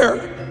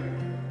here.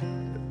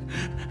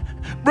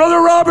 Brother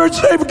Roberts,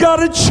 they've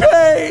got a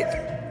chain.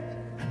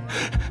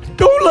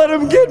 Don't let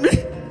them get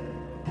me.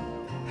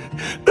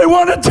 They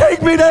want to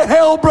take me to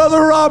hell, Brother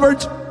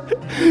Roberts.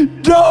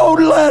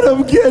 Don't let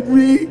them get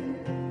me."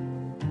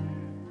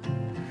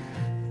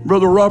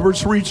 Brother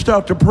Roberts reached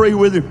out to pray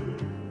with him.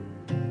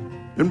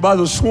 And by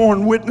the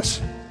sworn witness,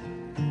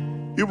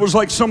 it was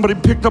like somebody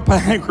picked up a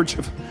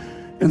handkerchief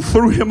and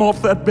threw him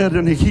off that bed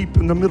in a heap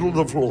in the middle of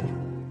the floor.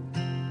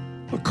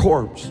 A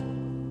corpse.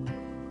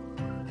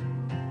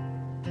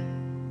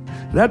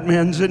 That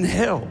man's in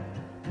hell.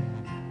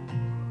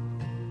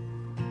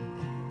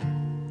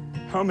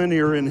 How many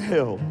are in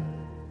hell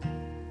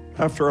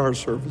after our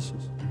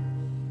services?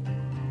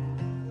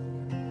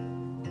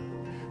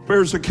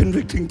 Where's the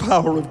convicting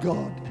power of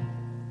God?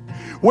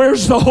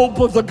 Where's the hope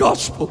of the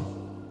gospel?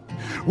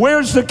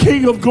 Where's the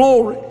King of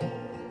glory?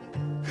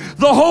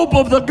 The hope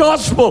of the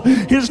gospel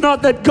is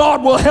not that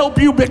God will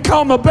help you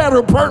become a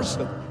better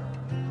person.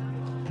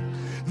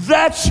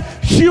 That's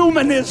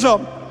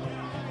humanism.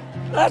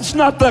 That's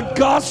not the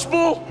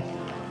gospel.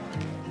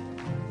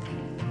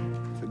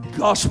 The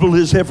gospel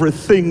is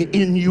everything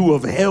in you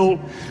of hell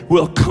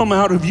will come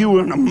out of you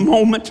in a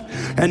moment,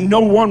 and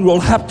no one will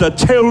have to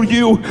tell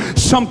you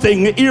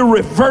something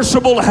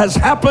irreversible has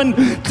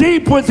happened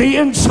deep with the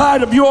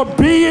inside of your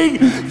being,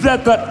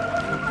 that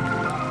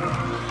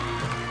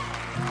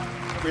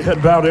every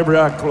head bowed, every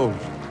eye closed,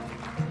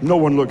 no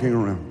one looking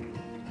around.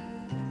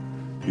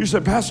 You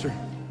said, Pastor,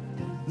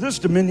 this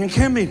Dominion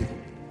Camp meeting,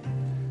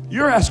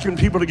 you're asking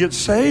people to get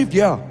saved?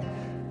 Yeah.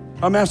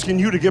 I'm asking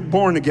you to get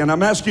born again.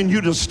 I'm asking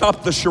you to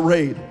stop the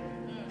charade.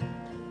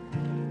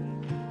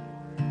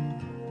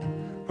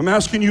 I'm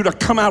asking you to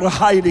come out of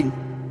hiding.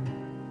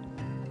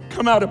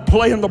 Come out of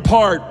playing the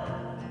part.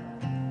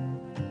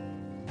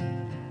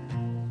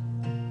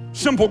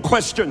 Simple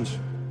questions.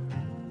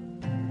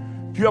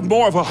 Do you have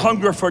more of a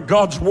hunger for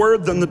God's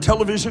word than the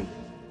television?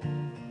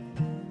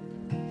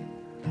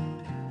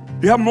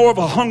 Do you have more of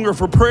a hunger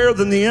for prayer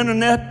than the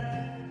internet?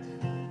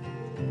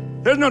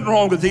 There's nothing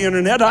wrong with the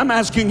internet. I'm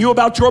asking you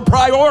about your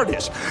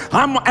priorities.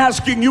 I'm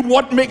asking you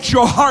what makes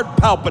your heart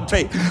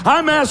palpitate.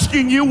 I'm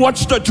asking you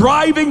what's the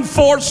driving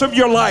force of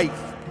your life.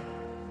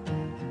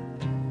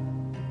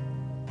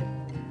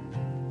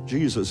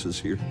 Jesus is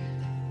here.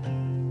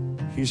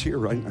 He's here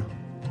right now.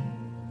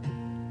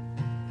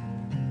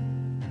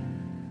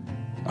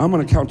 I'm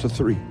going to count to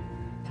 3.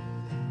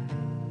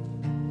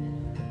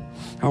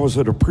 I was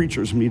at a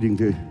preacher's meeting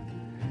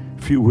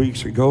a few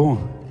weeks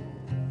ago.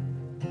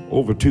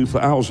 Over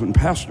 2,000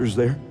 pastors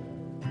there.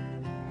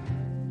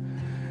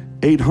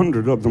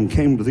 800 of them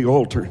came to the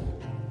altar,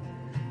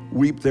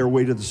 weep their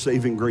way to the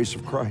saving grace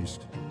of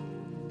Christ.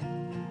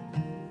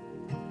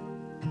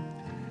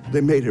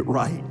 They made it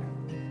right.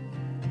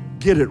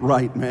 Get it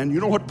right, man. You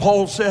know what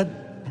Paul said?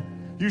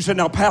 You said,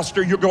 now,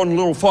 Pastor, you're going a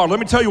little far.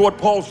 Let me tell you what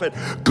Paul said.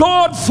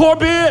 God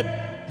forbid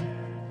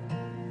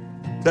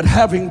that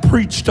having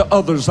preached to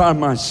others, I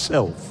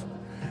myself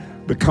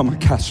become a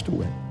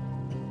castaway.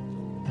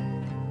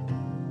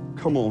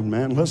 Come on,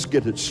 man, let's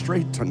get it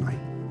straight tonight.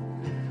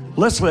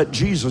 Let's let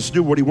Jesus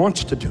do what he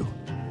wants to do.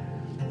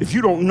 If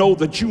you don't know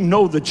that you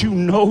know that you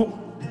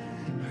know,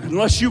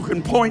 unless you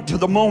can point to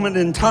the moment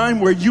in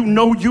time where you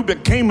know you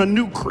became a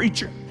new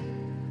creature,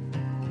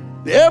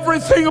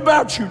 everything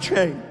about you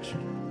changed.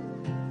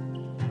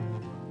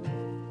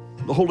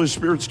 The Holy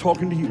Spirit's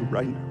talking to you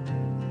right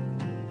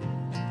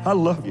now. I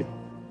love you.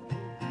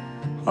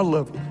 I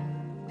love you.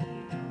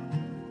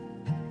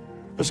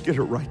 Let's get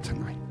it right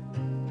tonight.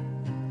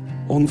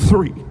 On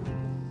 3,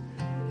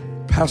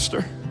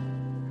 Pastor,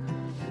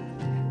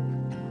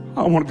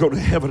 I want to go to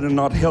heaven and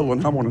not hell,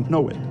 and I want to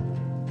know it.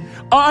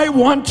 I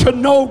want to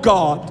know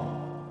God.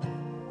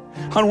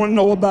 I don't want to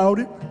know about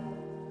it.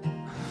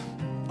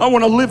 I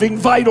want a living,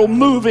 vital,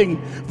 moving,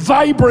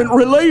 vibrant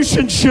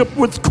relationship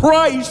with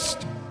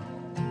Christ.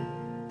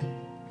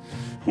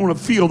 I want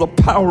to feel the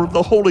power of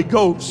the Holy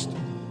Ghost.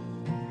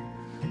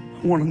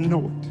 I want to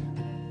know it.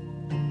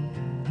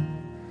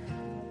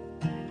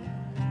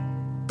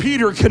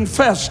 Peter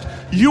confessed,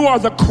 you are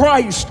the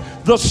Christ,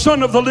 the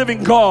Son of the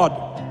living God.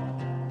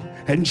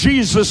 And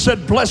Jesus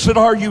said, blessed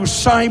are you,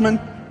 Simon.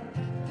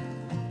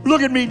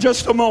 Look at me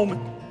just a moment.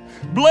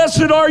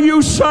 Blessed are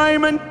you,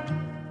 Simon.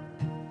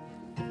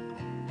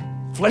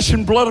 Flesh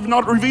and blood have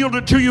not revealed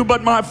it to you,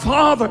 but my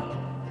Father.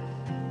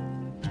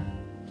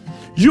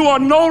 You are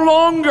no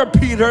longer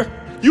Peter.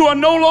 You are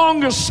no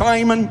longer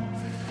Simon,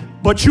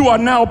 but you are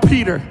now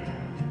Peter.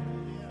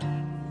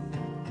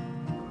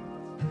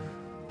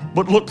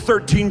 But look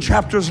 13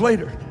 chapters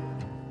later,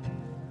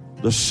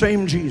 the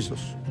same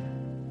Jesus,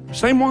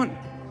 same one,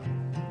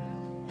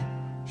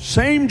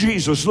 same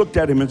Jesus looked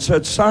at him and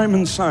said,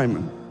 Simon,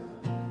 Simon,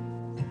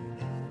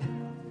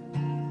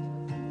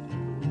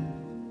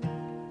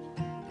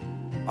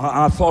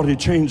 I thought he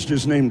changed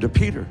his name to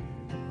Peter.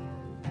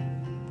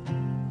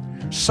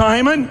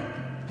 Simon,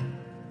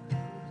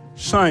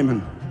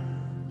 Simon,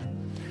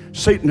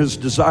 Satan has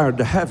desired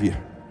to have you,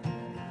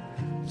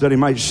 that he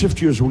might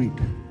sift you as wheat.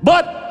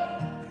 But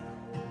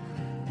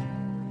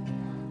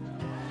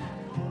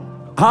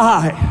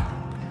I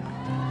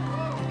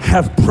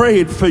have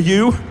prayed for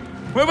you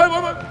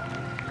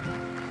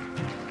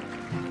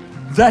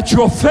that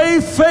your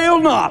faith fail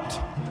not.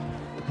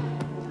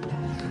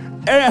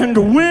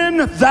 And when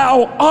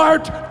thou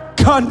art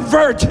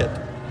converted,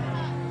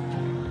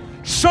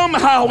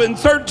 somehow in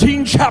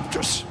 13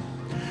 chapters,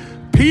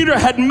 Peter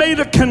had made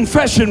a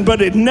confession, but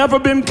had never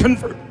been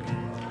converted.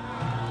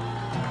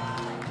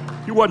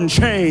 He wasn't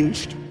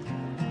changed.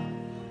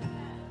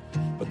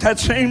 But that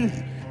same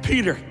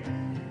Peter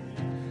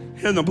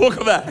in the book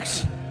of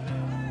Acts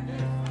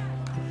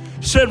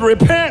said,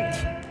 repent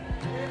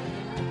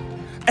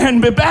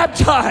and be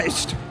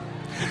baptized,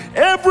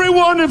 every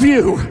one of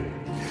you,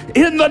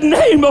 in the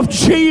name of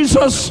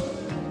Jesus,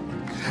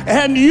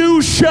 and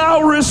you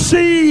shall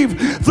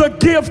receive the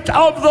gift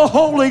of the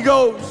Holy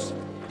Ghost.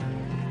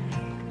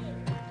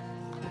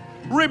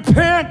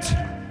 Repent,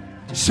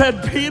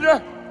 said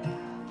Peter,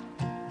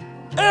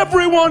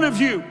 every one of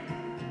you,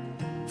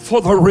 for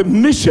the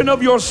remission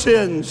of your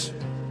sins,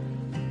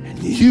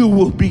 you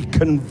will be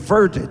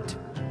converted.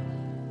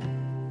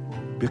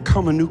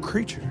 Become a new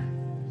creature.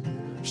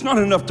 It's not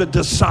enough to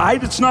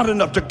decide. It's not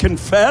enough to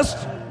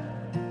confess.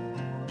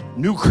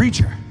 New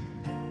creature.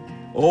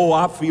 Oh,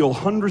 I feel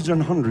hundreds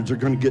and hundreds are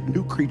going to get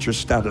new creature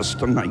status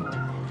tonight.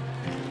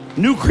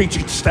 New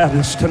creature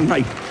status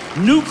tonight.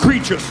 New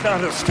creature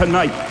status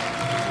tonight.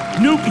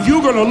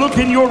 You're going to look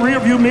in your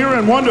rearview mirror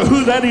and wonder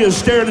who that is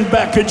staring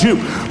back at you.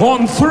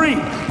 On 3,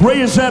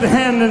 raise that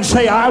hand and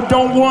say, I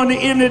don't want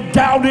any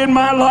doubt in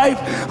my life.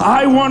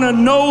 I want to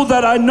know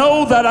that I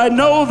know that I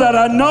know that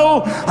I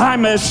know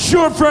I'm as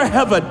sure for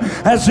heaven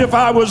as if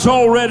I was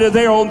already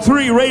there. On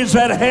 3, raise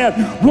that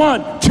hand.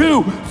 1,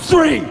 2,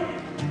 3.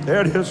 There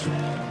it is.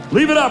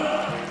 Leave it up.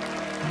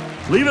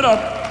 Leave it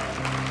up.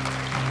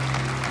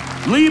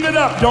 Leave it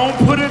up. Don't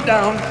put it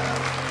down.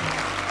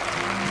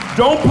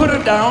 Don't put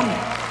it down.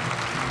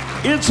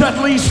 It's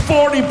at least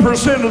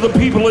 40% of the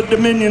people at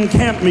Dominion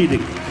Camp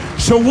Meeting.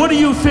 So what do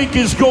you think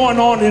is going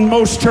on in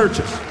most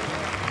churches?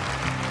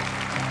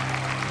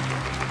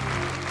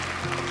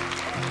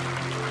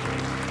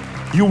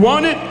 You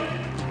want it?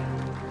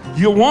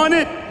 You want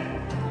it?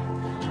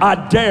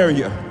 I dare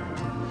you.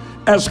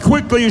 As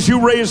quickly as you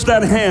raise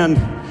that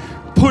hand,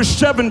 push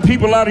 7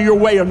 people out of your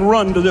way and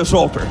run to this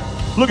altar.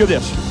 Look at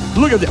this.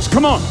 Look at this.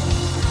 Come on.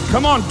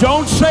 Come on.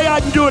 Don't say I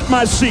can do it in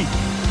my seat.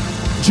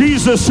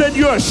 Jesus said,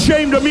 you're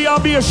ashamed of me, I'll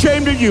be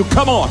ashamed of you.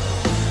 Come on.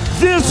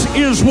 This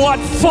is what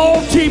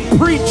faulty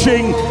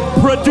preaching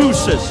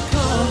produces.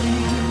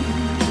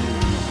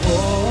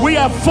 We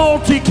have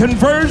faulty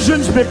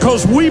conversions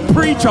because we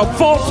preach a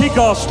faulty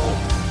gospel.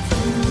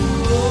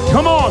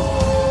 Come on.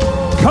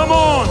 Come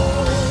on.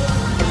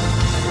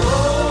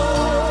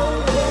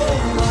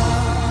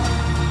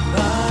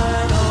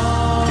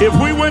 If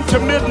we went to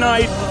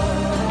midnight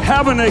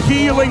having a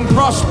healing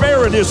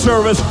prosperity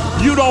service,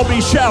 you'd all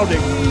be shouting.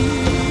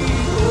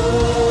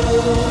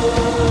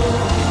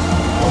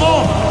 Come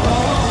on.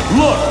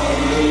 Look,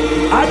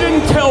 I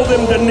didn't tell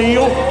them to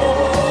kneel.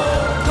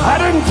 I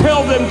didn't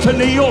tell them to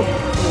kneel.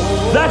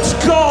 That's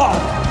God.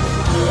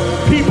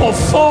 People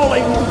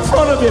falling in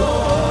front of him.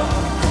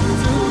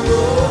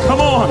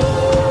 Come on.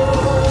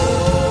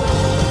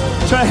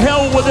 To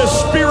hell with this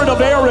spirit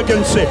of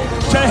arrogancy.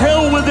 To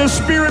hell with this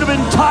spirit of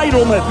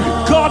entitlement.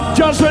 God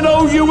doesn't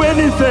owe you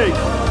anything.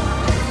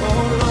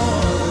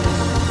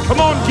 Come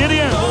on, get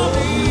in.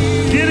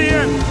 Get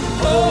in.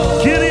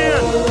 Get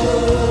in.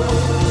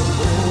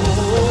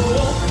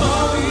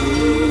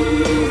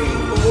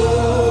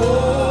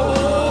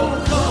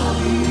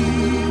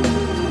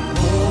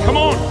 Come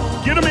on,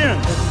 get them in.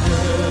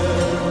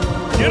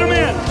 Get them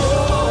in.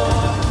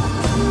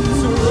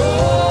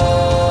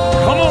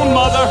 Come on,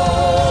 mother.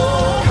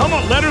 Come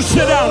on, let her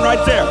sit down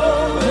right there.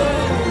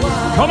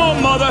 Come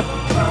on, mother.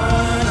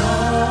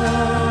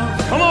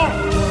 Come on.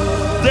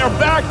 They're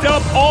backed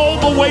up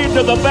all the way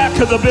to the back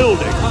of the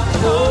building.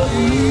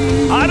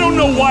 I don't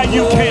know why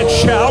you can't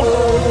shout.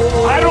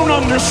 I don't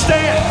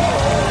understand.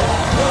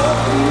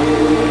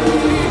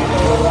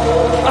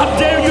 I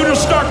dare you to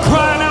start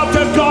crying out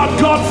to God,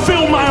 God,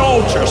 fill my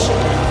altars.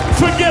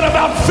 Forget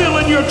about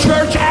filling your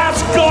church.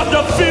 Ask God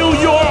to fill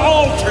your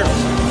altars.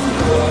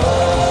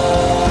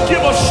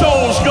 Give us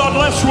souls, God,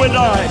 lest we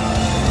die.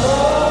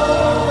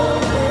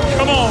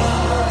 Come on.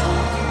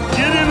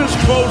 Get in as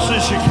close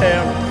as you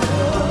can.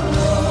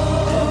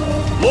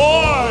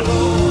 Lord.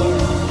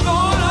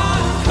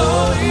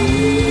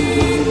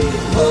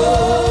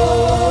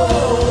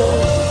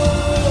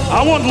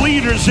 I want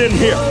leaders in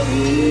here.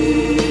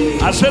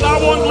 I said, I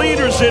want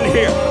leaders in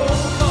here.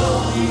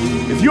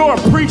 If you're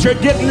a preacher,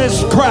 get in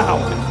this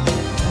crowd.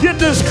 Get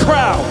this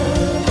crowd.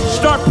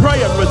 Start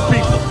praying with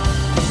people.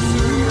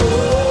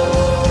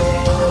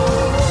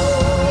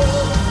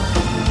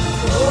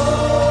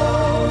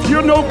 If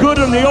you're no good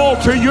in the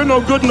altar, you're no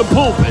good in the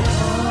pulpit.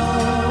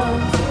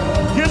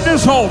 Get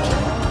this altar.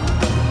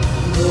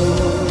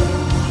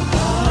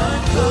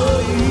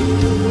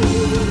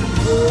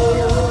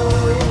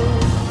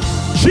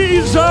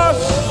 Jesus,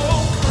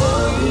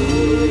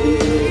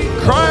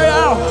 cry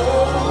out.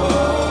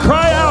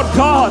 Cry out,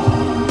 God.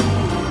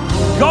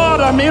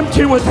 God, I'm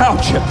empty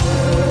without you.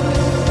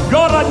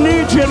 God, I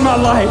need you in my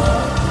life.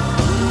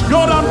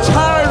 God, I'm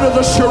tired of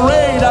the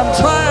charade. I'm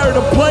tired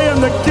of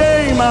playing the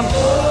game.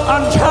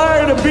 I'm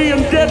tired of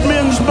being dead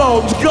men's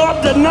bones.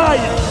 God,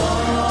 tonight,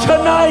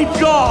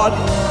 God,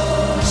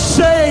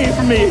 save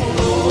me.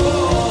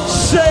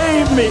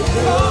 Save me.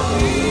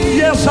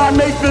 Yes, I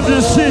make the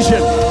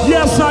decision.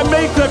 Yes, I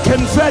make the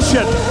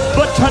confession.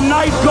 But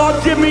tonight,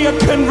 God, give me a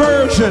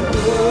conversion.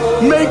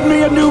 Make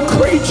me a new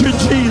creature,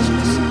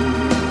 Jesus.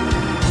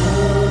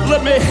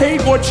 Let me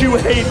hate what you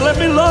hate. Let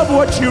me love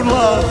what you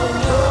love.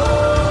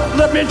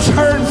 Let me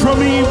turn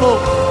from evil.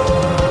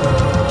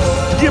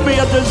 Give me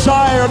a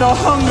desire and a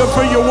hunger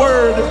for your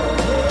word.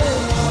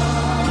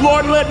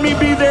 Lord, let me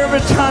be there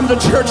every time the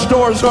church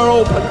doors are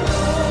open.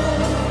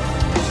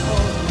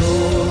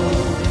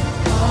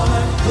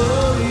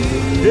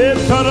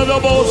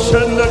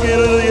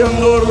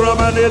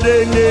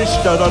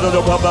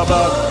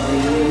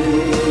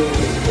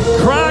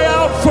 Cry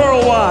out for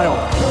a while.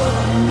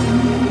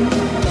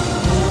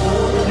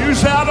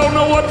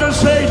 what to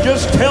say.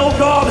 Just tell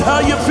God how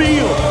you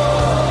feel.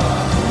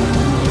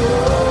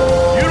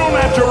 You don't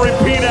have to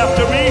repeat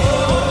after me.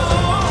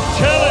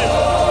 Tell him,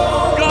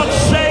 God,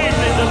 save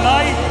me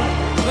tonight.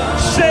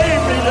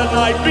 Save me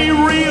tonight. Be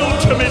real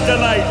to me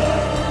tonight.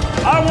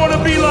 I want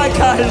to be like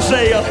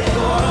Isaiah.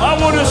 I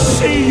want to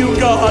see you,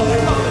 God.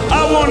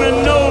 I want to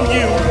know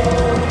you.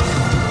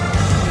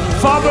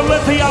 Father,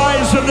 let the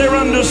eyes of their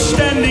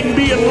understanding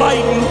be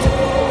enlightened.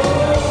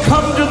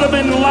 Come to them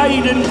in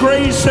light and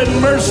grace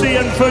and mercy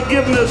and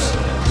forgiveness.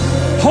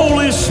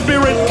 Holy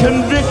Spirit,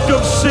 convict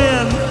of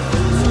sin.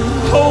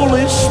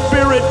 Holy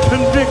Spirit,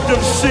 convict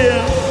of sin.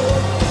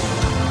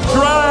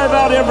 Drive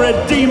out every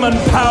demon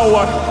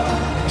power.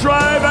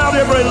 Drive out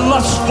every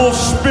lustful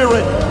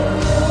spirit.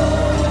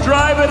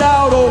 Drive it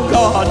out, oh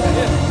God.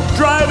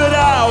 Drive it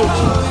out.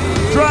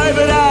 Drive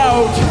it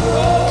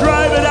out.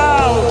 Drive it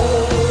out.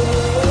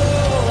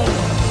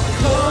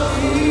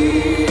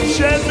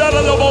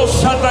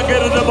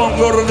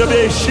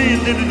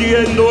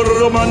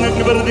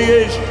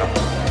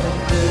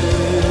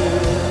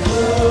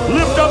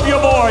 Lift up your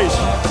voice.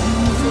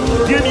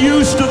 Get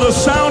used to the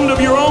sound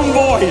of your own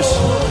voice.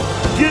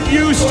 Get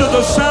used to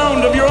the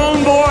sound of your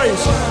own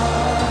voice.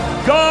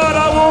 God,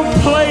 I won't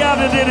play at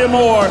it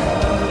anymore.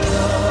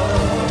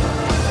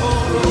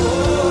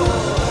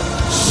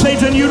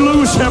 Satan, you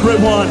loose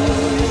everyone.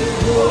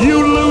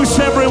 You loose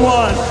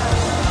everyone.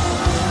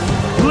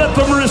 Let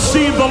them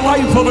receive the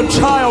life of a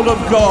child of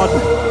God.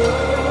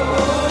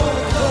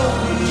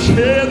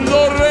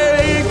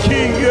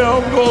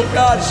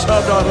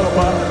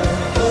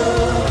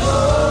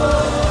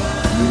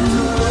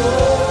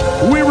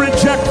 We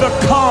reject the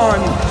con.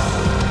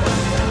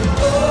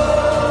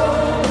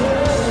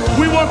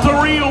 We want the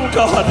real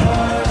God.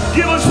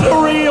 Give us the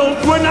real.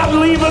 We're not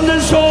leaving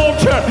this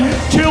altar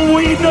till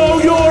we know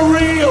you're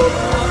real.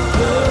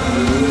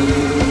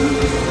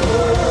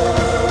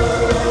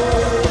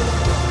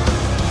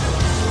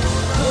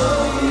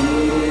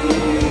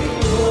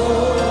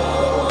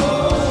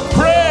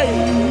 Pray.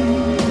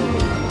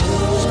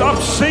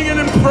 Stop singing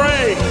and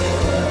pray.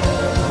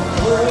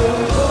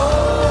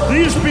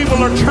 These people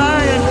are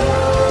trying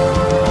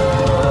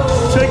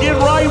to get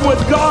right with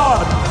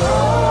God.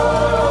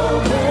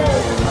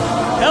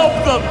 Help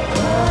them.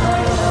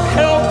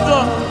 Help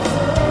them.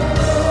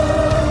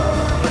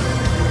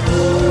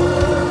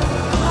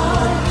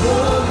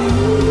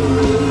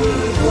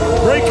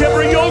 Break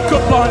every yoke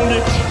of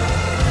bondage.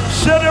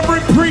 Set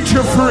every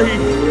preacher free.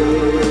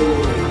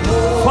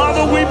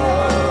 Father,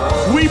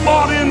 we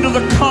bought into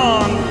the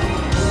con.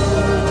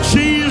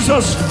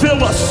 Jesus,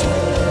 fill us.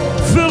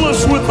 Fill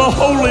us with the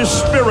Holy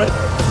Spirit.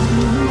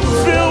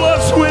 Fill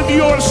us with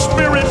your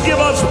Spirit. Give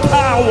us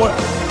power.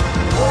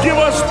 Give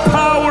us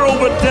power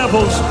over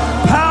devils,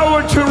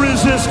 power to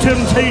resist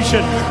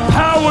temptation,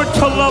 power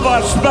to love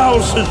our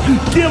spouses.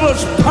 Give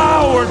us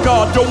power,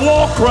 God, to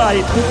walk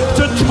right,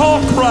 to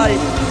talk right,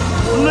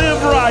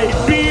 live right,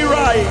 be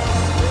right.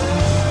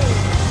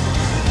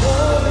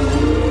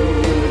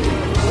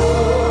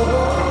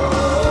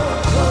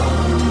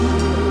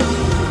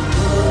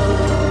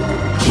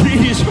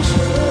 Jesus,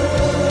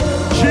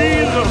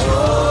 Jesus.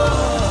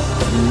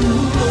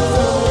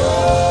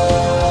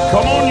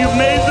 Come on, you've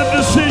made the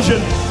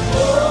decision.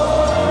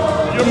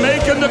 You're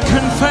making the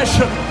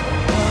confession.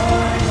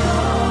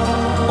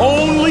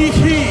 Only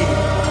He,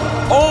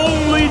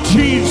 only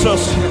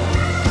Jesus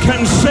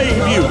can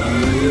save you.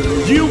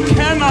 You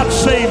cannot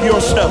save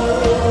yourself.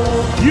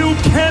 You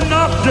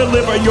cannot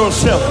deliver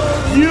yourself.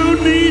 You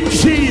need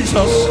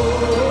Jesus.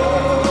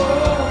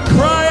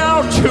 Cry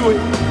out to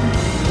Him.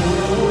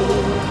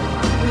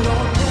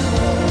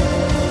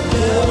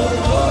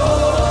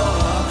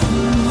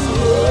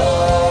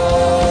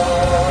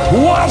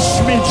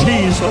 Wash me,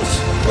 Jesus.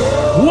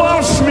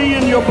 Wash me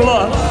in your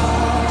blood.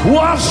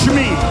 Wash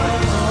me.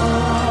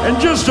 And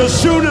just as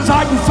soon as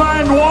I can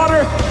find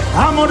water,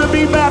 I'm going to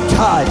be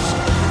baptized.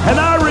 And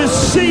I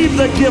receive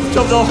the gift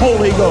of the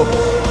Holy Ghost.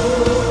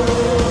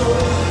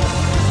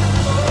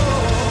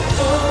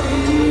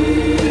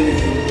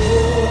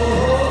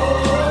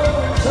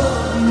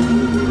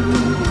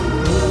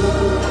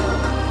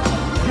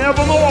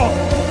 Nevermore.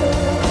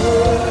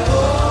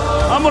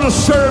 I'm going to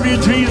serve you,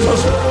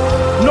 Jesus.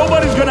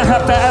 Nobody's going to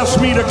have to ask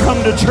me to come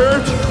to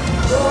church.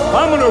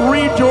 I'm going to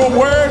read your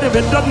word if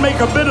it doesn't make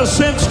a bit of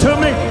sense to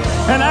me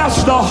and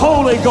ask the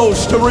Holy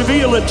Ghost to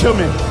reveal it to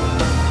me.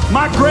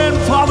 My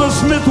grandfather,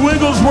 Smith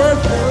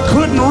Wigglesworth,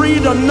 couldn't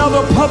read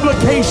another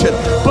publication,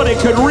 but he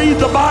could read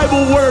the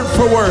Bible word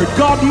for word.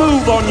 God,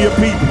 move on your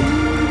people.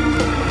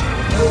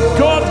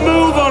 God,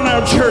 move on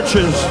our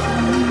churches.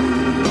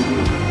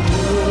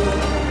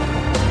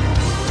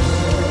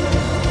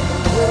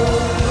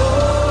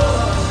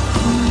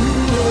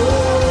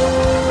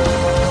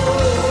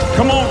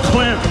 Come on,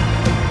 Clint.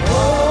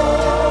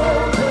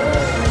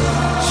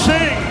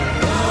 Sing.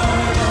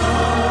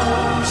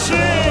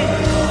 Sing.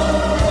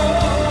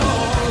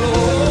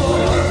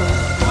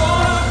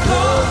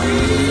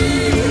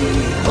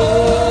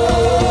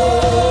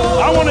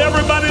 I want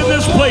everybody in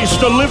this place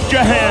to lift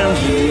your hands.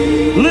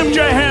 Lift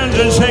your hands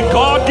and say,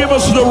 God, give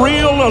us the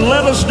real or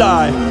let us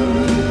die.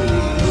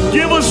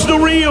 Give us the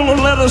real or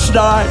let us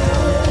die.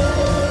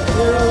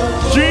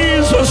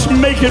 Jesus,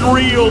 make it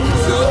real.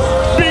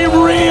 Be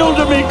real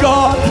to me,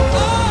 God.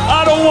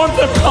 I don't want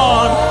the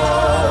con.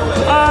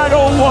 I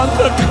don't want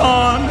the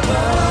con.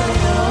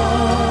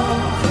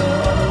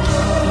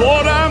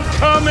 Lord, I'm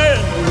coming.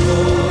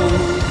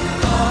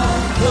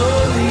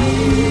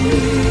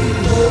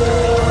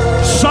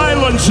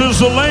 Silence is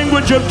the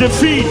language of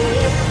defeat.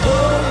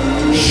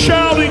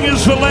 Shouting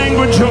is the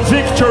language of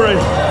victory.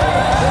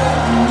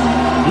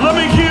 Let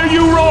me hear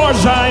you roar,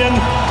 Zion.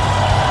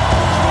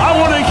 I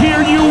want to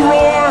hear you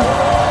roar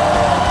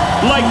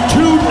like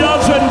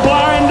 24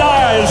 blind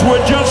eyes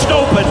were just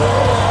opened.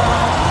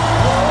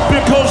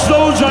 Because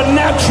those are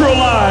natural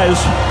eyes.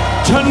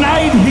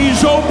 Tonight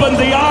he's opened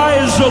the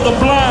eyes of the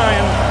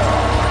blind.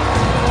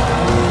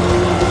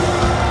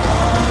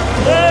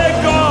 Hey,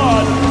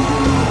 God.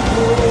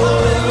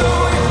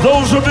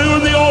 Those of you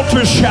in the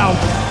altar shout.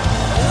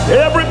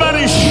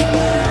 Everybody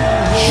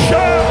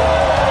shout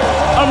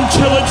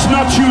until it's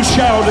not you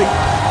shouting.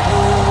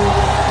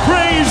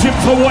 Praise him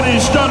for what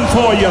he's done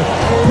for you.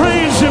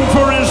 Praise him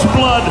for his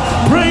blood.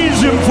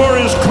 Praise him for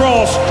his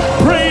cross.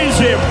 Praise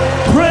him.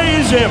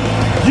 Praise him.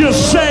 You're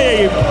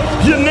saved.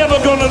 You're never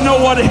going to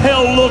know what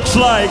hell looks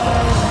like.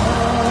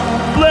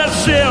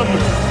 Bless him.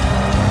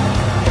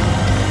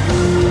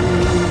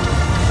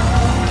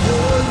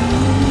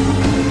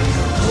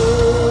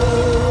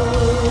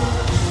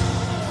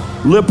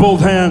 Lift both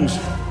hands.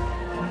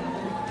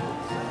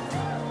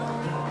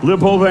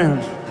 Lift both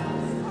hands.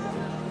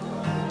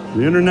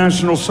 The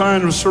international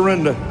sign of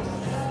surrender.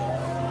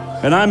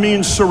 And I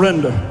mean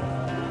surrender.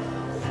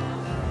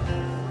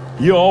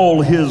 You're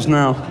all his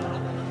now.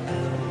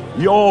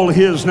 You're all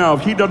his now.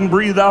 If he doesn't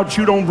breathe out,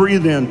 you don't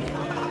breathe in.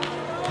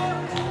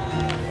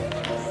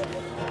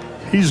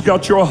 He's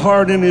got your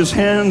heart in his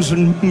hands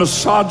and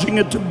massaging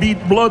it to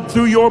beat blood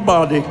through your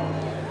body.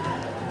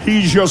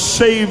 He's your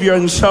Savior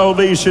and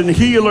salvation,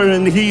 healer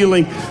and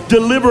healing,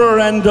 deliverer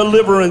and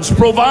deliverance,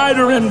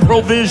 provider and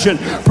provision,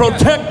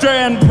 protector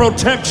and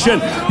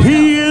protection.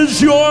 He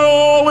is your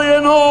all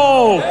in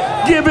all.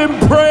 Give him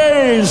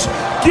praise.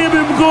 Give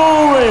him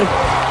glory.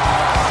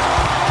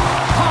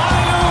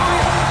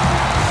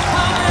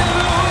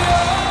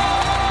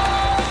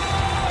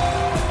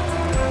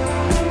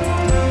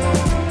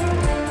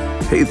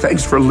 Hey,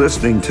 thanks for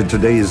listening to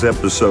today's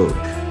episode.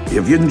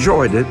 If you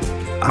enjoyed it,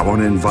 I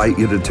want to invite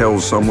you to tell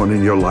someone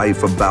in your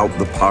life about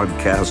the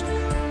podcast.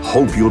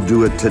 Hope you'll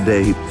do it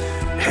today.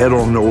 Head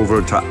on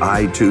over to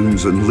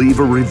iTunes and leave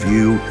a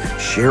review.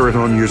 Share it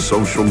on your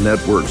social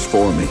networks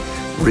for me.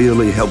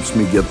 Really helps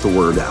me get the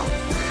word out.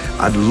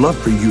 I'd love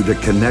for you to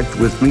connect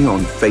with me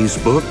on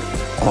Facebook,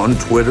 on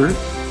Twitter,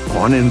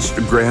 on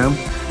Instagram.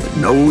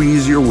 No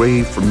easier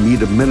way for me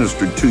to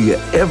minister to you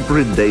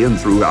every day and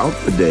throughout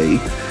the day,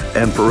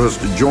 and for us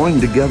to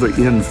join together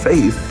in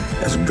faith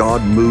as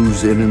God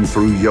moves in and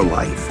through your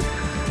life.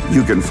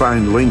 You can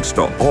find links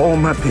to all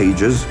my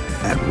pages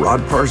at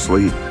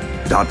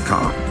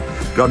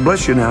rodparsley.com. God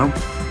bless you now,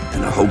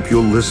 and I hope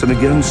you'll listen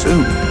again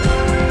soon.